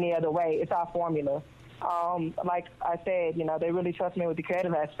any other way. It's our formula. Like I said, they really trust me with the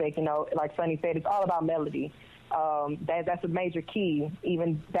creative aspect. Like Sonny said, it's all about melody. That's a major key,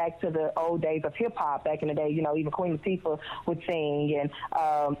 even back to the old days of hip hop. Back in the day, even Queen Latifah would sing,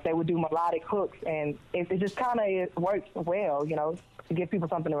 and they would do melodic hooks, and it just kind of works well, to give people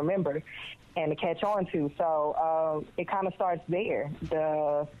something to remember and to catch on to. So it kind of starts there.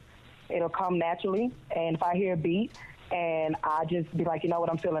 It'll come naturally, and if I hear a beat, and I just be like,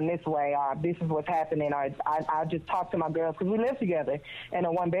 I'm feeling this way, or this is what's happening, or I just talk to my girls, because we live together in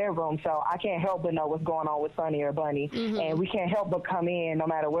a 1 bedroom, so I can't help but know what's going on with Sonny or Bunny, and we can't help but come in, no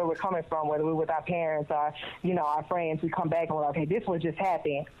matter where we're coming from, whether we're with our parents or, our friends, we come back and we're like, hey, this was just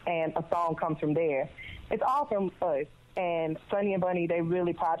happened, and a song comes from there. It's all from us, and Sonny and Bunny, they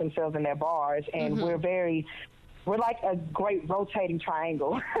really pride themselves in their bars, and we're like a great rotating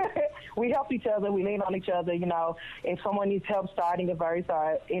triangle. We help each other. We lean on each other. If someone needs help starting a verse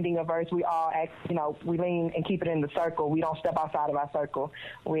or ending a verse, we all act, we lean and keep it in the circle. We don't step outside of our circle.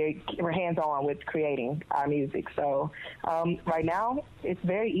 We're hands-on with creating our music. So right now, it's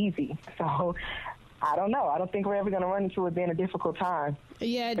very easy. So I don't know. I don't think we're ever going to run into it being a difficult time.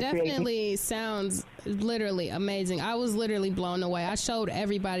 Yeah, it definitely sounds literally amazing. I was literally blown away. I showed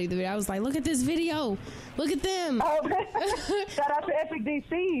everybody the video. I was like, look at this video. Look at them. Shout out to Epic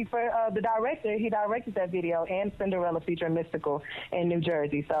DC for the director. He directed that video, and Cinderella featuring Mystical in New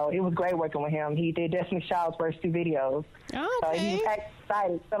Jersey. So it was great working with him. He did Destiny Child's first 2 videos. Oh, okay. So he was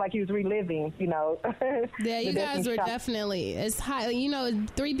excited. Felt like he was reliving, Yeah, you guys were definitely, it's high,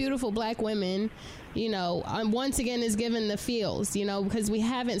 3 beautiful black women, once again is given the feels, because we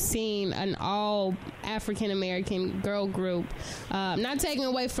haven't seen an all African American girl group. Not taking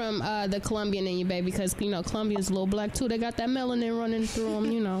away from the Colombian in you, baby, because Colombia's a little black too. They got that melanin running through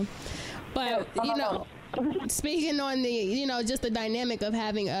them, But speaking on the just the dynamic of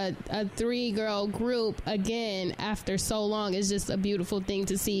having a 3-girl group again after so long is just a beautiful thing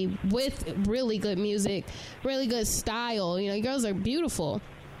to see, with really good music, really good style. You girls are beautiful.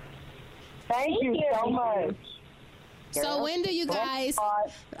 Thank you so much. So when do you guys?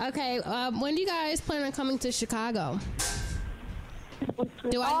 Okay, when do you guys plan on coming to Chicago?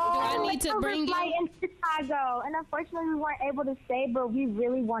 Do I need to bring you? In Chicago, and unfortunately we weren't able to stay, but we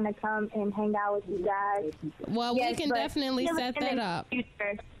really want to come and hang out with you guys. Well, we can definitely set that up.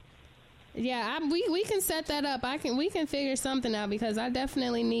 Yeah, we can set that up. We can figure something out, because I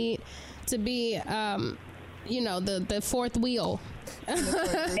definitely need to be the 4th wheel.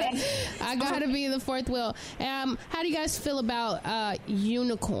 I gotta be the 4th wheel. How do you guys feel about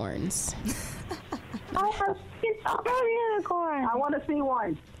unicorns? I have a unicorn. I want to see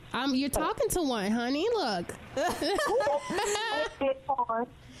one. You're talking to one, honey. Look.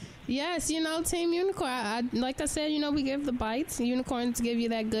 Yes, Team Unicorn. Like I said, we give the bites. Unicorns give you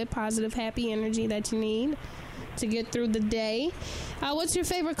that good, positive, happy energy that you need to get through the day. What's your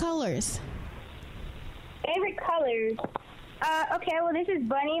favorite colors? Favorite colors? Okay, well, this is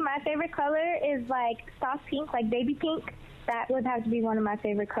Bunny. My favorite color is like soft pink, like baby pink. That would have to be one of my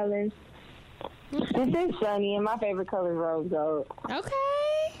favorite colors. This is Sunny, and my favorite color is rose gold. Okay.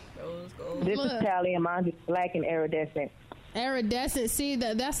 Rose gold. This is Tally, and mine is black and iridescent. Iridescent. See,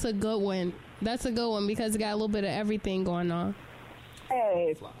 that's a good one. That's a good one, because it got a little bit of everything going on.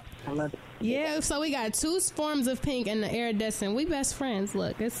 Hey. I love it. Yeah, so we got 2 forms of pink and the iridescent. We best friends.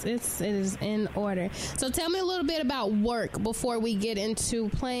 Look, it is in order. So tell me a little bit about work before we get into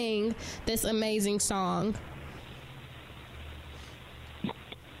playing this amazing song.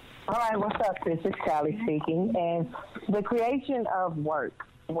 All right, what's up, sis? It's Callie speaking. And the creation of work.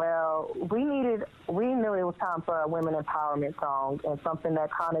 Well, we knew it was time for a women empowerment song, and something that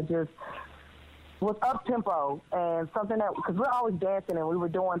kind of just was up tempo, and something that, because we're always dancing and we were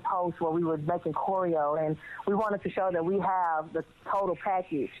doing posts where we were making choreo, and we wanted to show that we have the total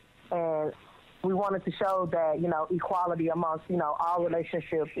package, and we wanted to show that, equality amongst, all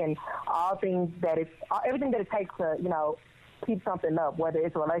relationships and all things everything that it takes to, keep something up, whether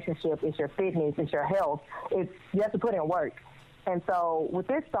it's a relationship, it's your fitness, it's your health, you have to put in work. And so with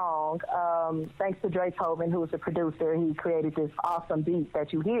this song, thanks to Drake Hoven, who was the producer, he created this awesome beat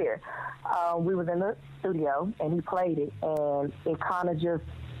that you hear. We was in the studio, and he played it, and it kind of just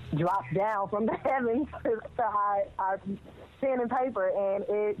dropped down from the heavens to our pen and paper, and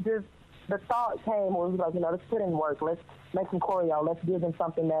it just, the thought came where we was like, let's put in work, let's make some choreo, let's give them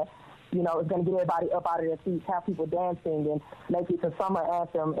something that, is going to get everybody up out of their seats, have people dancing, and make it a summer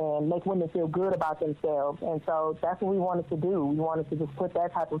anthem, and make women feel good about themselves. And so that's what we wanted to do. We wanted to just put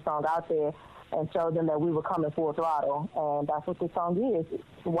that type of song out there and show them that we were coming full throttle. And that's what this song is.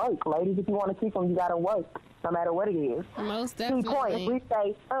 It's work. Ladies, if you want to keep them, you got to work, no matter what it is. Most definitely. Key point, we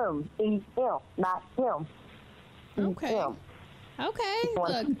say E-M, not him. Okay. E-M. Okay,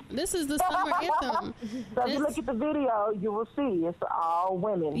 look, this is the summer anthem. So if you look at the video, you will see it's all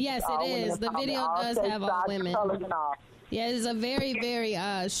women. Yes, it is. The video does have all women. Yeah, it's a very, very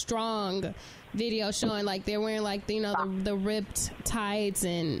strong video showing like they're wearing like the ripped tights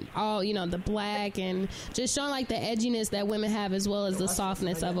and all the black, and just showing like the edginess that women have as well as the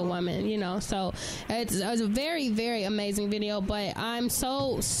softness of a woman. So it's a very, very amazing video. But I'm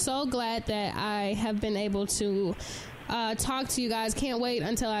so glad that I have been able to talk to you guys. Can't wait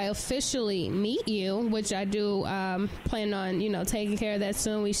until I officially meet you, which I do plan on taking care of that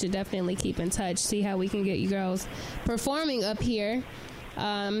soon. We should definitely keep in touch, see how we can get you girls performing up here.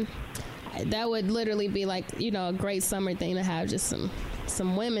 That would literally be like a great summer thing to have, just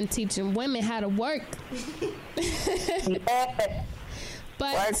some women teaching women how to work.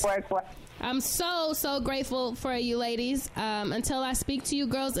 But work. I'm so grateful for you ladies. Until I speak to you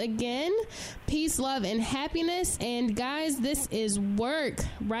girls again, peace, love, and happiness. And guys, this is Work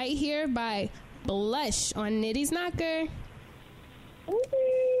right here by Blush on Nitty's Knocker.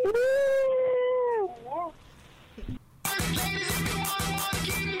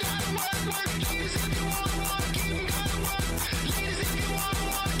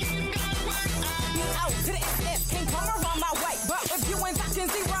 Out to the SS, can't come around my way. But if you ain't talking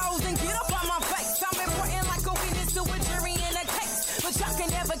zeros, then get up on my face. I'm important like a witness to a jury in a case. But y'all can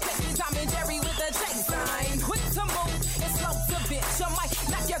never catch me, Tom and Jerry with a chase. I ain't quick to move and slow to bitch. I might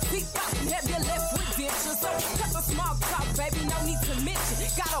knock your feet out and have your left with ditches. So cut the small talk, baby, no need to mention.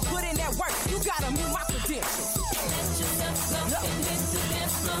 Gotta put in that work, you gotta meet my credentials. Let yourself go and hit the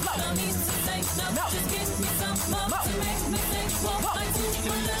dance floor. No need to say no, just give me some more to make me think. Like to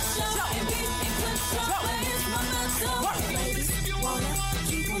run the show and be in control. Where's my muscle? Ladies, you wanna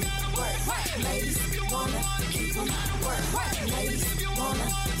keep them work. Ladies, you wanna keep them work. Ladies, you wanna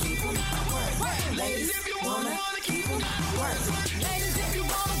keep them work. Ladies, you wanna keep them work. Ladies, if you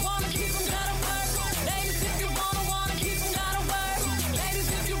wanna keep them, gotta work. Ladies, if you wanna keep them, gotta work. Ladies,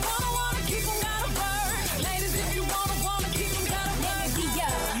 if you wanna keep them, gotta work. Ladies, if you wanna keep them, gotta work. Let me be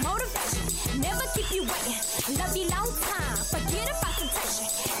your motivation, never keep you waiting. Love you long time, forget about temptation.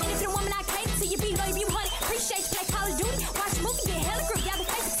 And if you're a woman I came to, you be loyal, you want it. Appreciate you, play Call of Duty, watch a movie, get hella grip, y'all the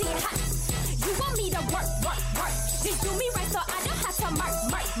face to your hot. You want me to work. Just do me right so I don't have to murk.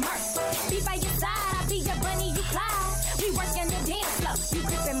 Be by your side, I be your bunny, you Clyde. We working the dance floor, you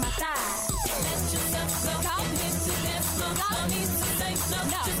gripping my thigh. Let yourself go, and hit the dance floor. No need to say no,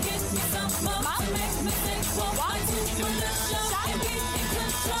 just give me some more. To make me think, well, why do you run the show and be in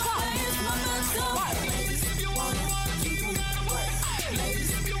control? Where's my muscle? Ladies, if you wanna keep them work. Ladies,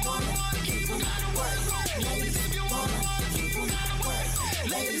 if you wanna keep them work. Ladies, if you wanna keep them work.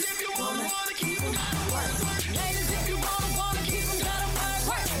 Ladies, if you wanna keep them work. Ladies, if you wanna keep them, gotta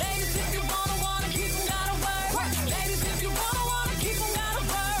work. Ladies, if you wanna keep them, gotta work. Ladies, if you wanna keep them, gotta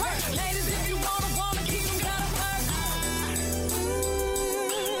work. Ladies, if you wanna keep them, gotta work.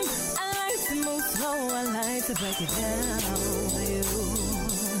 I like to move slow, I like to break it down for you.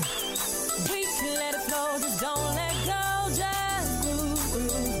 We can let it flow, just don't let go, just move.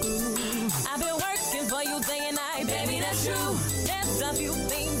 I've been working for you day and night, baby, that's true. There's a few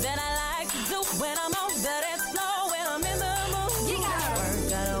things that I like to do when I'm on the dance floor, when I'm in the mood. You gotta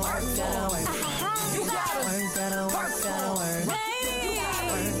work. You gotta work. Ladies,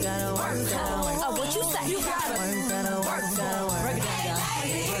 you gotta work. Oh, what you say? You gotta work. Break it down, y'all.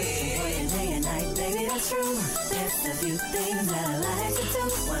 Day and night, baby, that's true. There's a few things that I like to do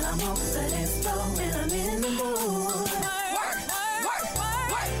when I'm on the dance floor, when I'm in the mood.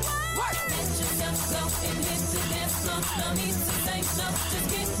 Let yourself go and hit the dance floor. No need to say no, just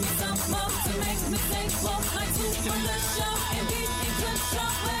give me some more to make me think. Well, like to run the show and be in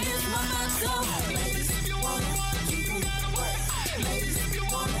control. Where is my muscle? Ladies, if you wanna keep them, gotta work. Ladies, if you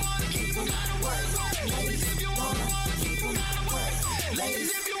wanna keep them, gotta work. Ladies, if you wanna keep them, gotta work.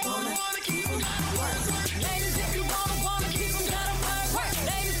 Ladies, if you wanna keep them, gotta work. Ladies, if you wanna keep them,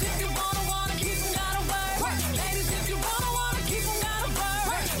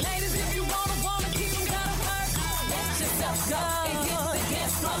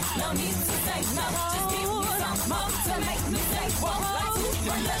 No need to say no. Just give me some more to make me say whoa. Like to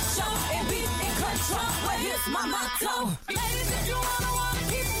run the show and be in control. Well, here's my motto. Ladies, if you wanna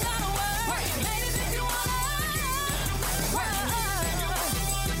keep it down the way. Ladies, if you wanna work.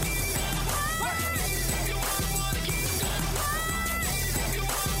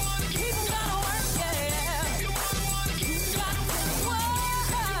 Keep it down the work, yeah. You got to work.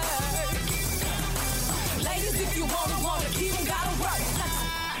 Ladies, if you wanna keep it, gotta work.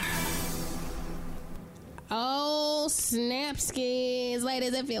 Oh, snapskis.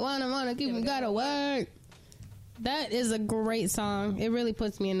 Ladies, if you wanna keep them, gotta work. That is a great song. It really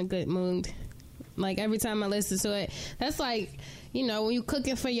puts me in a good mood. Like, every time I listen to it, that's like, you know, when you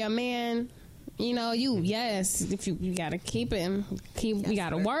cooking for your man, you know, if you gotta keep him, you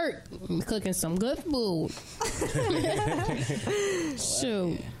gotta work. You cooking some good food.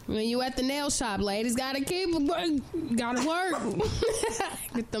 Shoot. When you at the nail shop, ladies, gotta keep it, gotta work.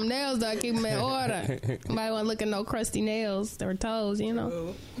 Get them nails done, keep them in order. Nobody want to look at no crusty nails or toes, you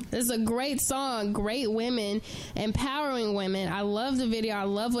know. It's a great song, great women, empowering women. I love the video. I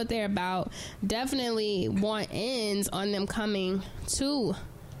love what they're about. Definitely want ends on them coming to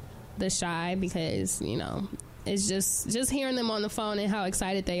the Shy, because, you know, it's just hearing them on the phone and how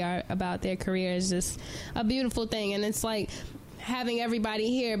excited they are about their career is just a beautiful thing. And it's like having everybody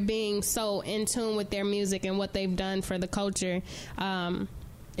here being so in tune with their music and what they've done for the culture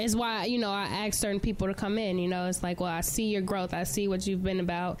is why, you know, I ask certain people to come in. You know, it's like, well, I see your growth, I see what you've been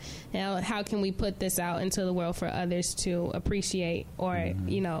about, and how can we put this out into the world for others to appreciate, or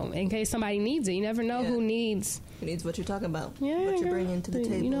you know, in case somebody needs it. You never know who needs what you're talking about. Yeah, what you're bringing to the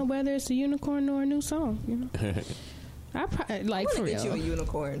table. You know, whether it's a unicorn or a new song. You know, I probably, like, for real. Get you a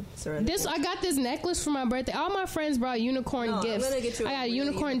unicorn. I got this necklace for my birthday. All my friends brought unicorn gifts. I'm gonna get you I got a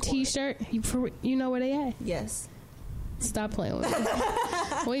unicorn T-shirt. You know where they at? Yes. Stop playing with me.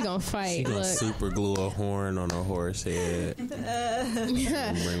 We gonna fight. She gonna Look. super glue a horn on a horse head. But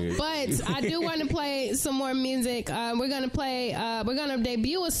I do want to play some more music. We're gonna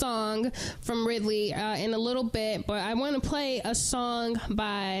debut a song from Ridley in a little bit, but I want to play a song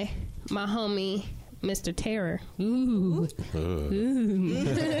by my homie Mr. Terror. Ooh. Ooh.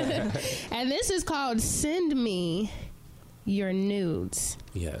 And this is called Send Me Your Nudes.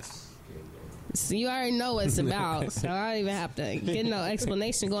 Yes. So you already know what it's about, so I don't even have to get no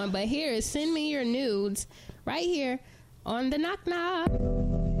explanation going. But here is Send Me Your Nudes, right here on the Knock Knock.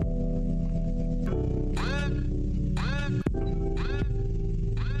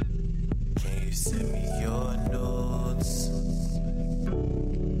 Can you send me your nudes?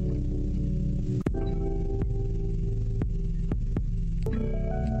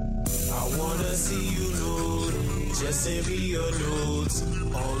 I wanna see you nude. Just send me your nudes.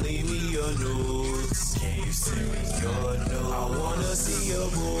 Only me your nudes. Can you send me your nudes? I wanna see your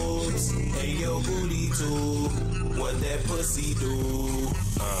boobs and your booty too. What that pussy do?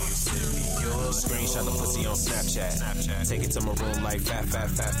 Send me your Screenshot the pussy on Snapchat. Take it to my room like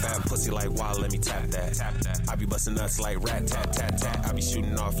fat. Pussy like wow, let me tap that. I be busting nuts like rat tat tat tat. I be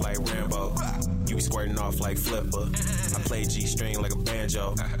shooting off like Rambo. You be squirting off like Flipper. I play G-string like a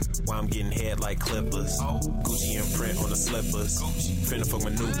banjo. While I'm getting head like Clippers. Gucci imprint on the slippers. Finna fuck my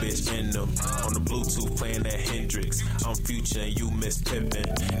new bitch in them. On the Bluetooth playing that Hendrix. I'm Future and you Miss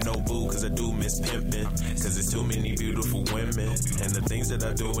Pimpin'. No boo cause I do miss pimpin'. Cause there's too many beautiful women. And the things that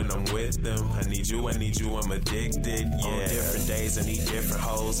I do when I'm with them. I need you, I'm addicted, yeah. On different days I need different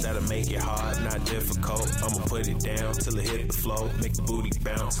hoes. That'll make it hard, not difficult. I'ma put it down till it hit the flow. Make the booty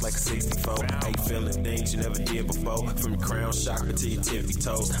bounce like a 64. How you feeling things you never did before? From your crown chakra to your tippy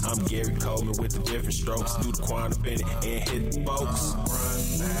toes. I'm Gary Coleman with the different strokes. Do the Quantum Bennett and hit the folks. Run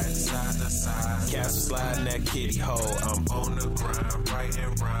back side to side. Castle sliding that kitty hole. I'm on the grind,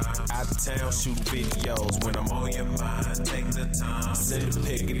 writing rhymes. Out of town shooting videos. When I'm on your mind, take the time. Send a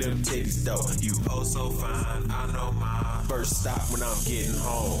pic of them titties though. You oh so fine, I know mine. First stop when I'm getting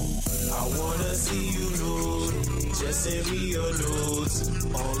home. I wanna see you nude. Just send me your nudes.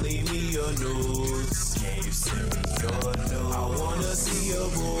 Only me your nudes. Can you send me your nudes? I wanna see your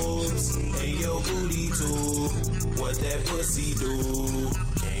boobs and your booty too. What that pussy do?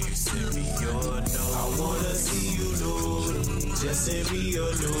 Can you send me your nudes? I wanna see you nude. Just send me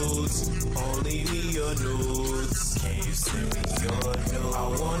your nudes. Only me your nudes. Can you send me your nudes? I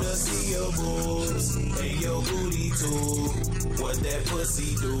wanna see your boobs and your booty too. What that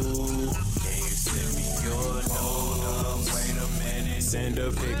pussy do? Can you send me your nudes? Wait a minute. Send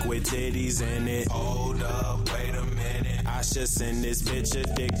a pic with titties in it. Hold up, wait a minute. I should send this bitch a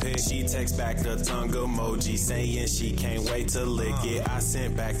dick pic. She texts back the tongue emoji saying she can't wait to lick it. I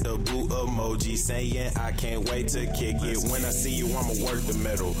sent back the boot emoji saying I can't wait to kick it. When I see you, I'ma work the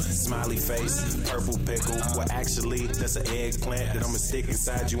middle. Smiley face, purple pickle. Well, actually, that's an eggplant that I'ma stick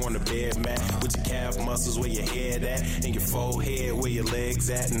inside you on the bed mat. With your calf muscles where your head at, and your forehead where your legs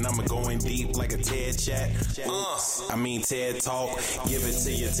at. And I'ma go in deep like a TED chat. I mean TED Talk. Give it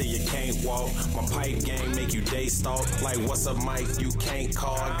to you till you can't walk. My pipe game make you day stalk. Like, what's up, Mike? You can't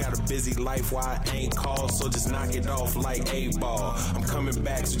call. I got a busy life why I ain't called. So just knock it off like A-ball. I'm coming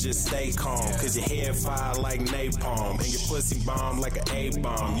back, so just stay calm. Cause your head fire like napalm. And your pussy bomb like an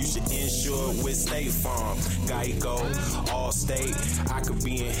A-bomb. You should insure it with State Farm. Geico, Allstate. I could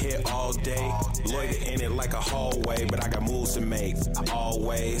be in here all day. Loiter in it like a hallway. But I got moves to make. I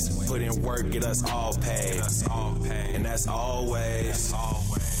always put in work, get us all paid. And that's always.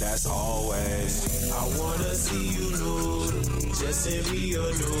 That's always. I wanna see you nude. Just send me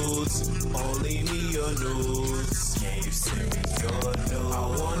your nudes. Only me your nudes. Can you send me your nudes? I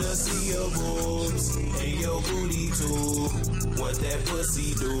wanna see your boobs and your booty too. What that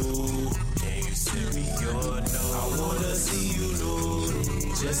pussy do? Can you send me your nudes? I wanna see you nude.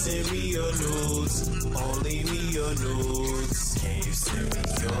 Just send me your nudes. Only me your nudes. Can you send me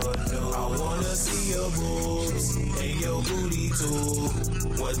your nudes? I wanna see your boobs and your booty too.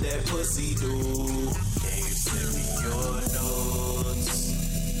 What that pussy do? Can you send me your nudes?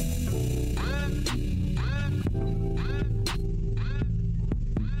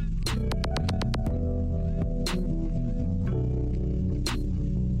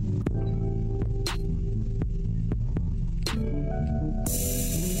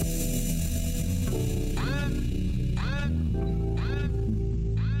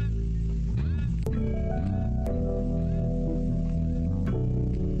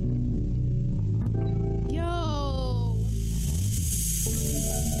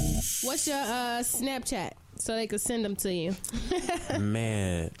 What's your Snapchat so they could send them to you?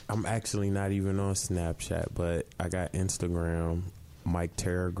 Man, I'm actually not even on Snapchat, but I got Instagram, Mike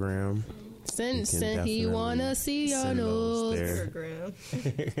Teragram. Send he wanna see your nudes.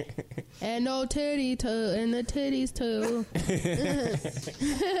 And no titty toe and the titties too.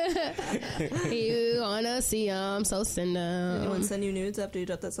 He wanna see them, so send them. Anyone send you nudes after you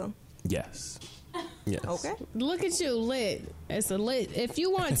drop that song? Yes. Yes. Okay. Look at you, lit. It's a lit. If you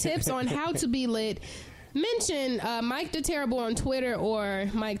want tips on how to be lit, mention Mike the Terrible on Twitter or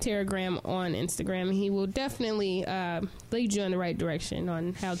Mike Teragram on Instagram. He will definitely lead you in the right direction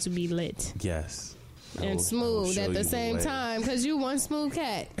on how to be lit. Yes. And smooth at the same time, because you one smooth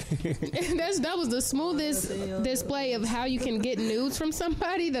cat. That was the smoothest display of how you can get nudes from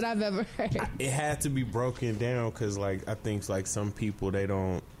somebody that I've ever heard. It had to be broken down because, like, I think like some people they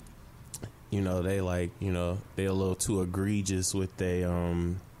don't. You know, they like, you know, they're a little too egregious with they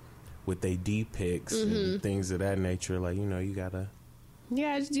D pics and things of that nature. Like, you know, you gotta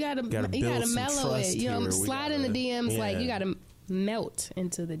mellow it. You know, slide in the DMs like you gotta melt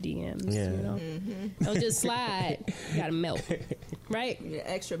into the DMs. Yeah. You know, don't just slide. You gotta melt, right? Yeah,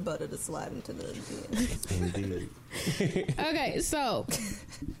 extra butter to slide into the DMs. Indeed. Okay, so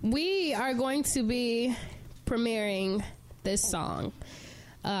we are going to be premiering this song.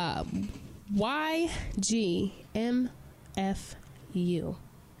 YGMFU.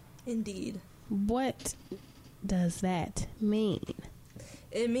 Indeed. What does that mean?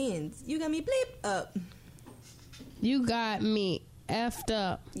 It means you got me bleep up. You got me effed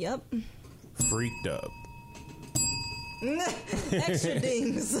up. Yep. Freaked up. Extra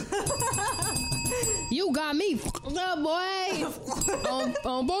dings. You got me fucked up, boy. on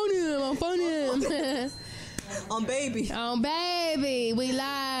phone. On baby. On baby. We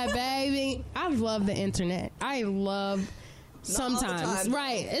live, baby. I love the internet. I love sometimes.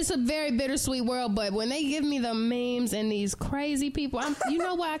 Right. It's a very bittersweet world, but when they give me the memes and these crazy people, you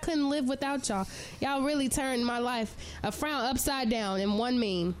know what? I couldn't live without y'all. Y'all really turned my life a frown upside down in one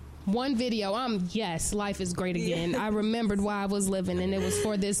meme. One video, yes, life is great again. I remembered why I was living, and it was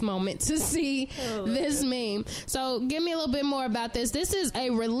for this moment to see this meme. So give me a little bit more about this. This is a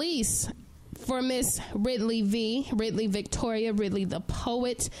release for Miss Ridley V. Ridley Victoria. Ridley the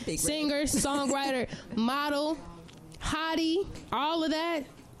poet, singer, songwriter, model, hottie, all of that.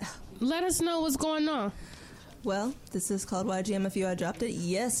 Let us know what's going on. Well, this is called YGMFU. I dropped it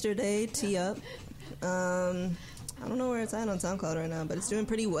yesterday. Tee up. I don't know where it's at on SoundCloud right now, but it's doing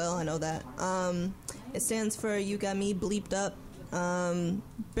pretty well. I know that. It stands for You Got Me Bleeped Up.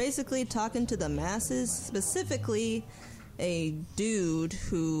 Basically talking to the masses. Specifically, a dude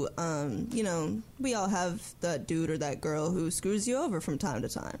who, you know, we all have that dude or that girl who screws you over from time to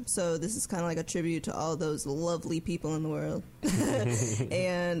time. So this is kind of like a tribute to all those lovely people in the world.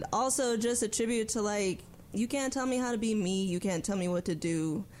 And also just a tribute to, like, you can't tell me how to be me. You can't tell me what to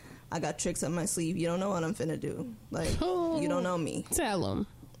do. I got tricks up my sleeve. You don't know what I'm finna do. Like, you don't know me. Tell them.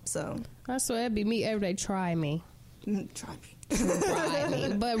 So. I swear it'd be me every day. Try me. Try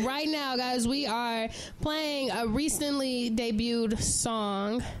me. But right now, guys, we are playing a recently debuted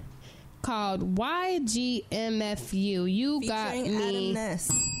song called YGMFU. You got Featuring me. Adam Ness.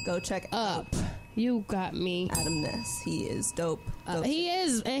 Go check up. You got me. Adam Ness. He is dope. He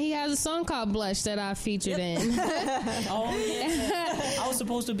is, and he has a song called Blush that I featured in. Oh, yeah. I was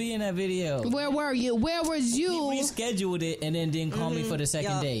supposed to be in that video. Where were you? Where was you? He rescheduled it and then didn't call me for the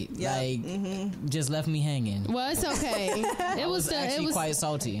second date. Like, just left me hanging. Well, it's okay. It was actually quite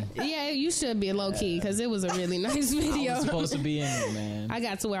salty. Yeah, you should be low key because it was a really nice video. I was supposed to be in it, man. I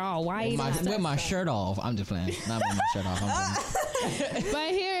got to wear all white. With my shirt off. I'm just playing. Not with my shirt off. I'm playing. But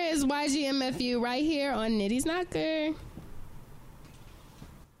here is YGMFU right here on Nitty's Knocker.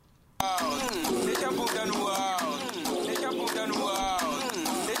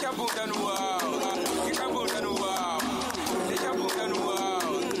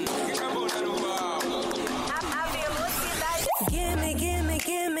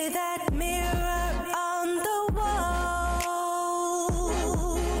 Give me that mirror on the wall.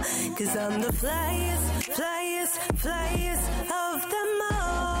 'Cause I'm the flyest of them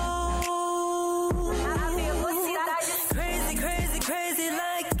all. Crazy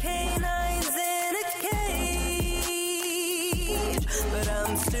like canines in a cage. But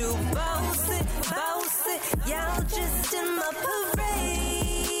I'm still bossy, y'all just in my parade.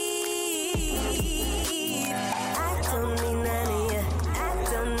 I don't need none of ya,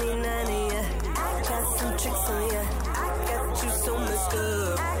 I got some tricks on ya, I got you so messed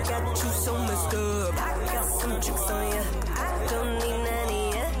up, I got some tricks on ya, I don't need none of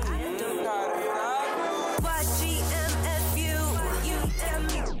ya. YGMFU, you got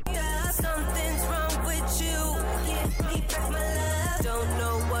me up. Something's wrong with you, give me back my love. Don't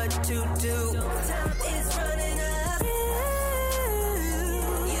know what to do, time is running up.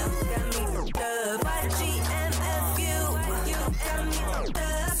 You got me up. YGMFU, you got me up.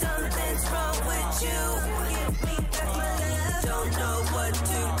 Something's wrong with you, give me back my love. Don't know what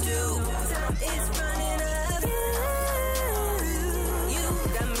to do, time is running up. You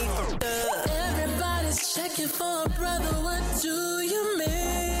got me up. Everybody's checking for a brother, what do you mean?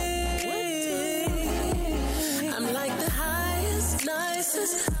 I'm like the highest,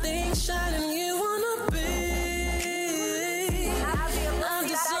 nicest thing shining you wanna be. I'm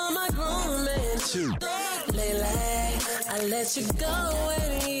just on my grown man too. Lately, I let you go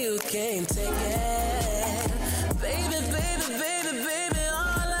and you can't take it. Baby,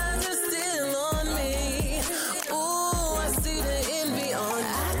 all eyes are still on me. Ooh, I see the envy on you.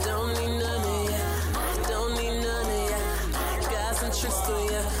 I don't need none of ya, I got some tricks for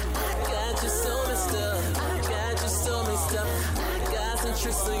ya, I got you so messed up, I got some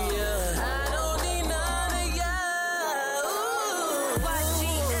tricks for ya, I don't need none of ya. Ooh.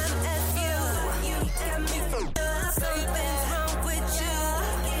 YGMFU, you got me fucked up. Something's wrong with you,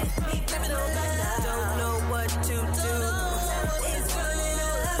 give me back my love. Don't know what to do, it's running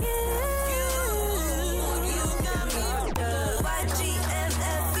up. You got me fucked up.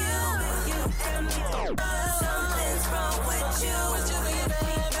 YGMFU, you got me fucked up. Something's wrong with you,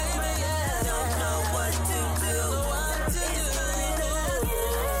 don't know what to do, it's running up.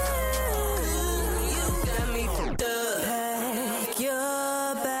 You got me fucked up. Pack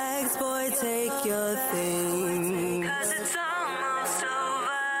your bags, boy, take your things, 'cause it's almost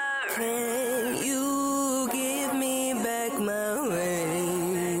over. Can you give me back my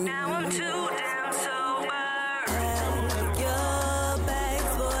ring? Now I'm too damn sober. Pack your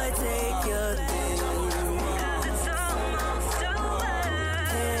bags, boy, take your things, 'cause it's almost over.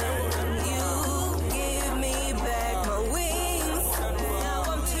 Can you give me back my wings? Now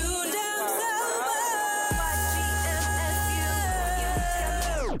I'm too damn sober. YGMFU,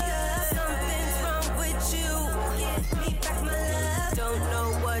 something's wrong with you, give me back my love. Don't know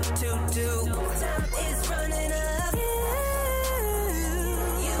what to do, time is running up.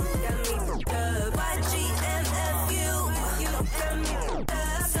 You got me fucked up. YGMFU, you got me fucked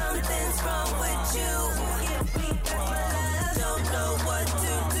up. Something's wrong with you, give me back my love. Don't know what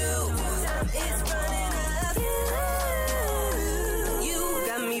to do, time is running up. You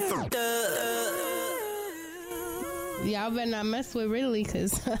got me fucked up. Y'all better not mess with Ridley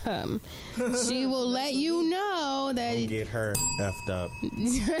because she will let you know that. Don't get her effed up.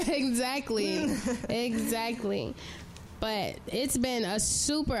 Exactly. But it's been a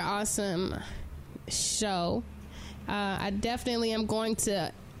super awesome show. I definitely am going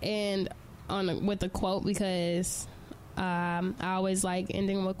to end with a quote because I always like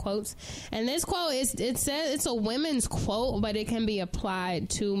ending with quotes. And this quote it says it's a women's quote, but it can be applied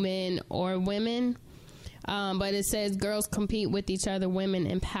to men or women. But it says girls compete with each other, women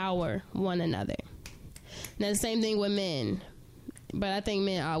empower one another. Now the same thing with men. But I think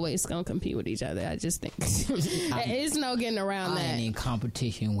men always gonna compete with each other. I just think it's no getting around that. I ain't in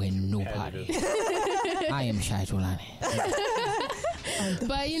competition with nobody. I am Shai Tulani.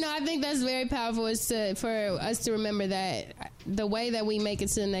 But I think that's very powerful for us to remember that the way that we make it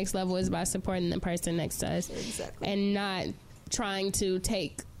to the next level is by supporting the person next to us. Exactly. And not trying to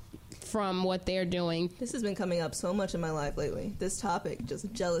take from what they're doing. This has been coming up so much in my life lately. This topic, just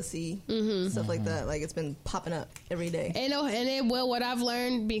jealousy, stuff like that. Like, it's been popping up every day. And it will. What I've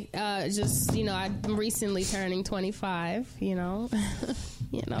learned, I'm recently turning 25.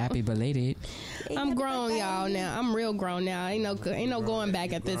 Happy belated. I'm grown, y'all. Now I'm real grown now. Ain't no going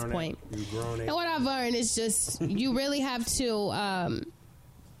back at this point. And what I've learned is just you really have to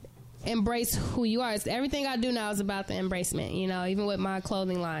embrace who you are. Everything I do now is about the embracement. Even with my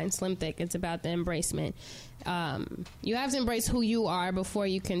clothing line, Slim Thick, it's about the embracement. You have to embrace who you are before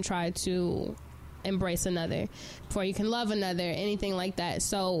you can try to embrace another, before you can love another, anything like that.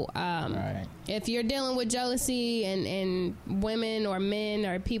 So if you're dealing with jealousy and women or men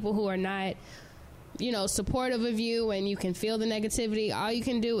or people who are not supportive of you, and you can feel the negativity, all you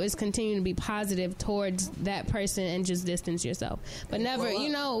can do is continue to be positive towards that person and just distance yourself. But never,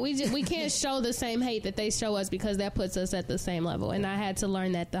 we can't show the same hate that they show us, because that puts us at the same level. And I had to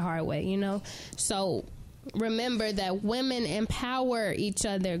learn that the hard way, So remember that women empower each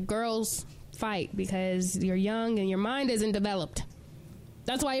other. Girls fight because you're young and your mind isn't developed.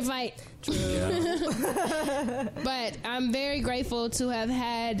 That's why you fight. But I'm very grateful to have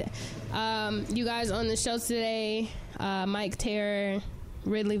had you guys on the show today. Mike Terror,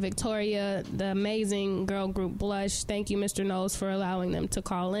 Ridley Victoria, the amazing girl group Blush. Thank you, Mr. Knowles, for allowing them to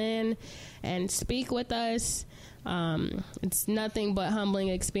call in and speak with us. It's nothing but humbling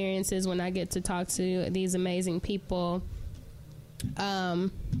experiences when I get to talk to these amazing people.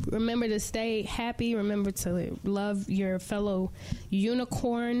 Remember to stay happy. Remember to love your fellow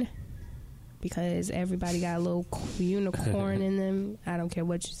unicorn, because everybody got a little unicorn in them. I don't care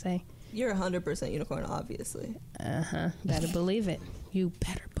what you say. You're 100% unicorn, obviously. Better believe it. You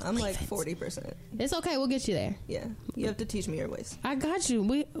better believe it. I'm like 40%. It's okay. We'll get you there. Yeah. You have to teach me your ways. I got you.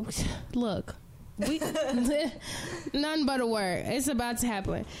 We none but a word. It's about to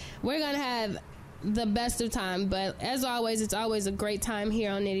happen. We're going to have the best of time, but as always, it's always a great time here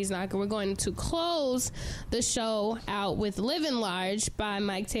on Nitty's Knocker. We're going to close the show out with Living Large by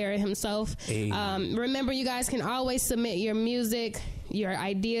Mike Terror himself. Hey. Remember, you guys can always submit your music, your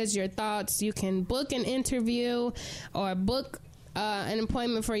ideas, your thoughts. You can book an interview or book an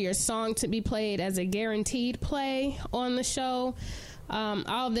appointment for your song to be played as a guaranteed play on the show.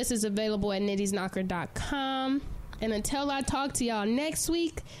 All of this is available at nittysnknocker.com. And until I talk to y'all next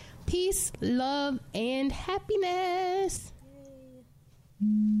week, peace, love, and happiness.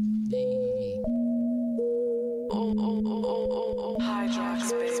 Hey. High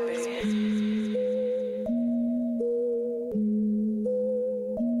drops, baby.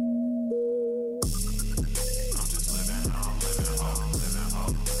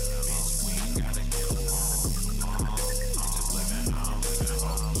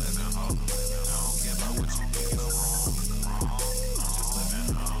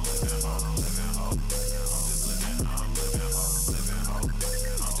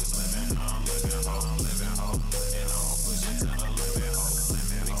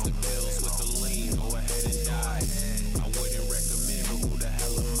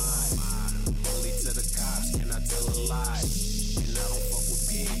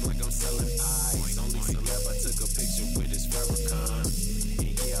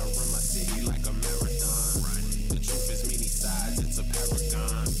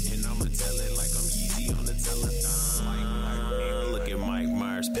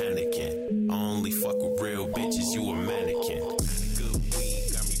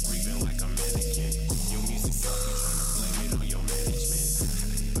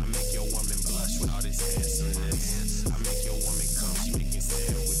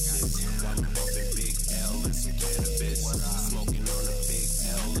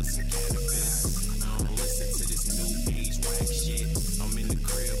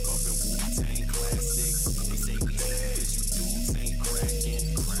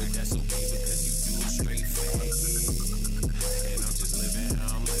 And I'm just living,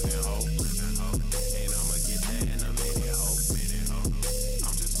 I'm living hope. And I'ma get that in a minute.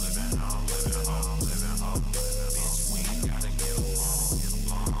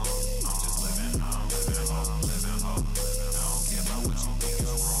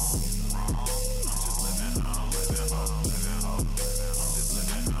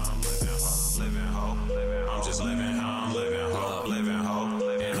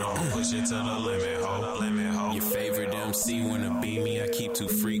 shit to the limit, ho. Limit, ho. Your favorite MC wanna be me. I keep 2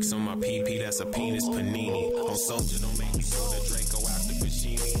 freaks on my PP. That's a penis panini. On Soldier, don't make me pull the Draco out the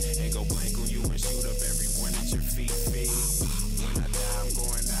Bashimi and go blank on you and shoot up everyone at your feet. When I die, I'm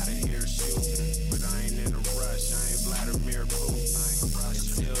going out of here shooting, but I ain't in a rush. I ain't Vladimir Putin.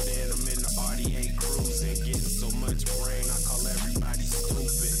 Until then, I'm in the RD8 cruising, getting so much brain, I call everybody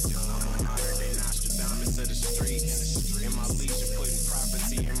stupid. I'm a modern day Nostradamus of the streets. In my leisure, putting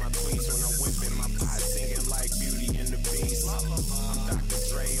prophecy in my tweets when I'm whipping my pot, singing like Beauty and the Beast. I'm Dr.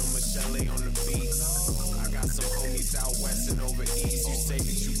 Dre on Michelle on the beats. I got some homies out west and over east. You say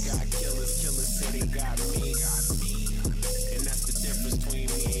that you got killers, killers say they got me. And that's the difference between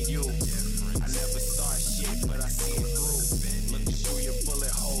me and you. I never start shit, but I see it through. Looking through your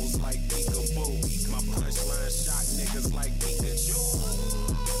bullet holes like peekaboo. My punchline shock niggas like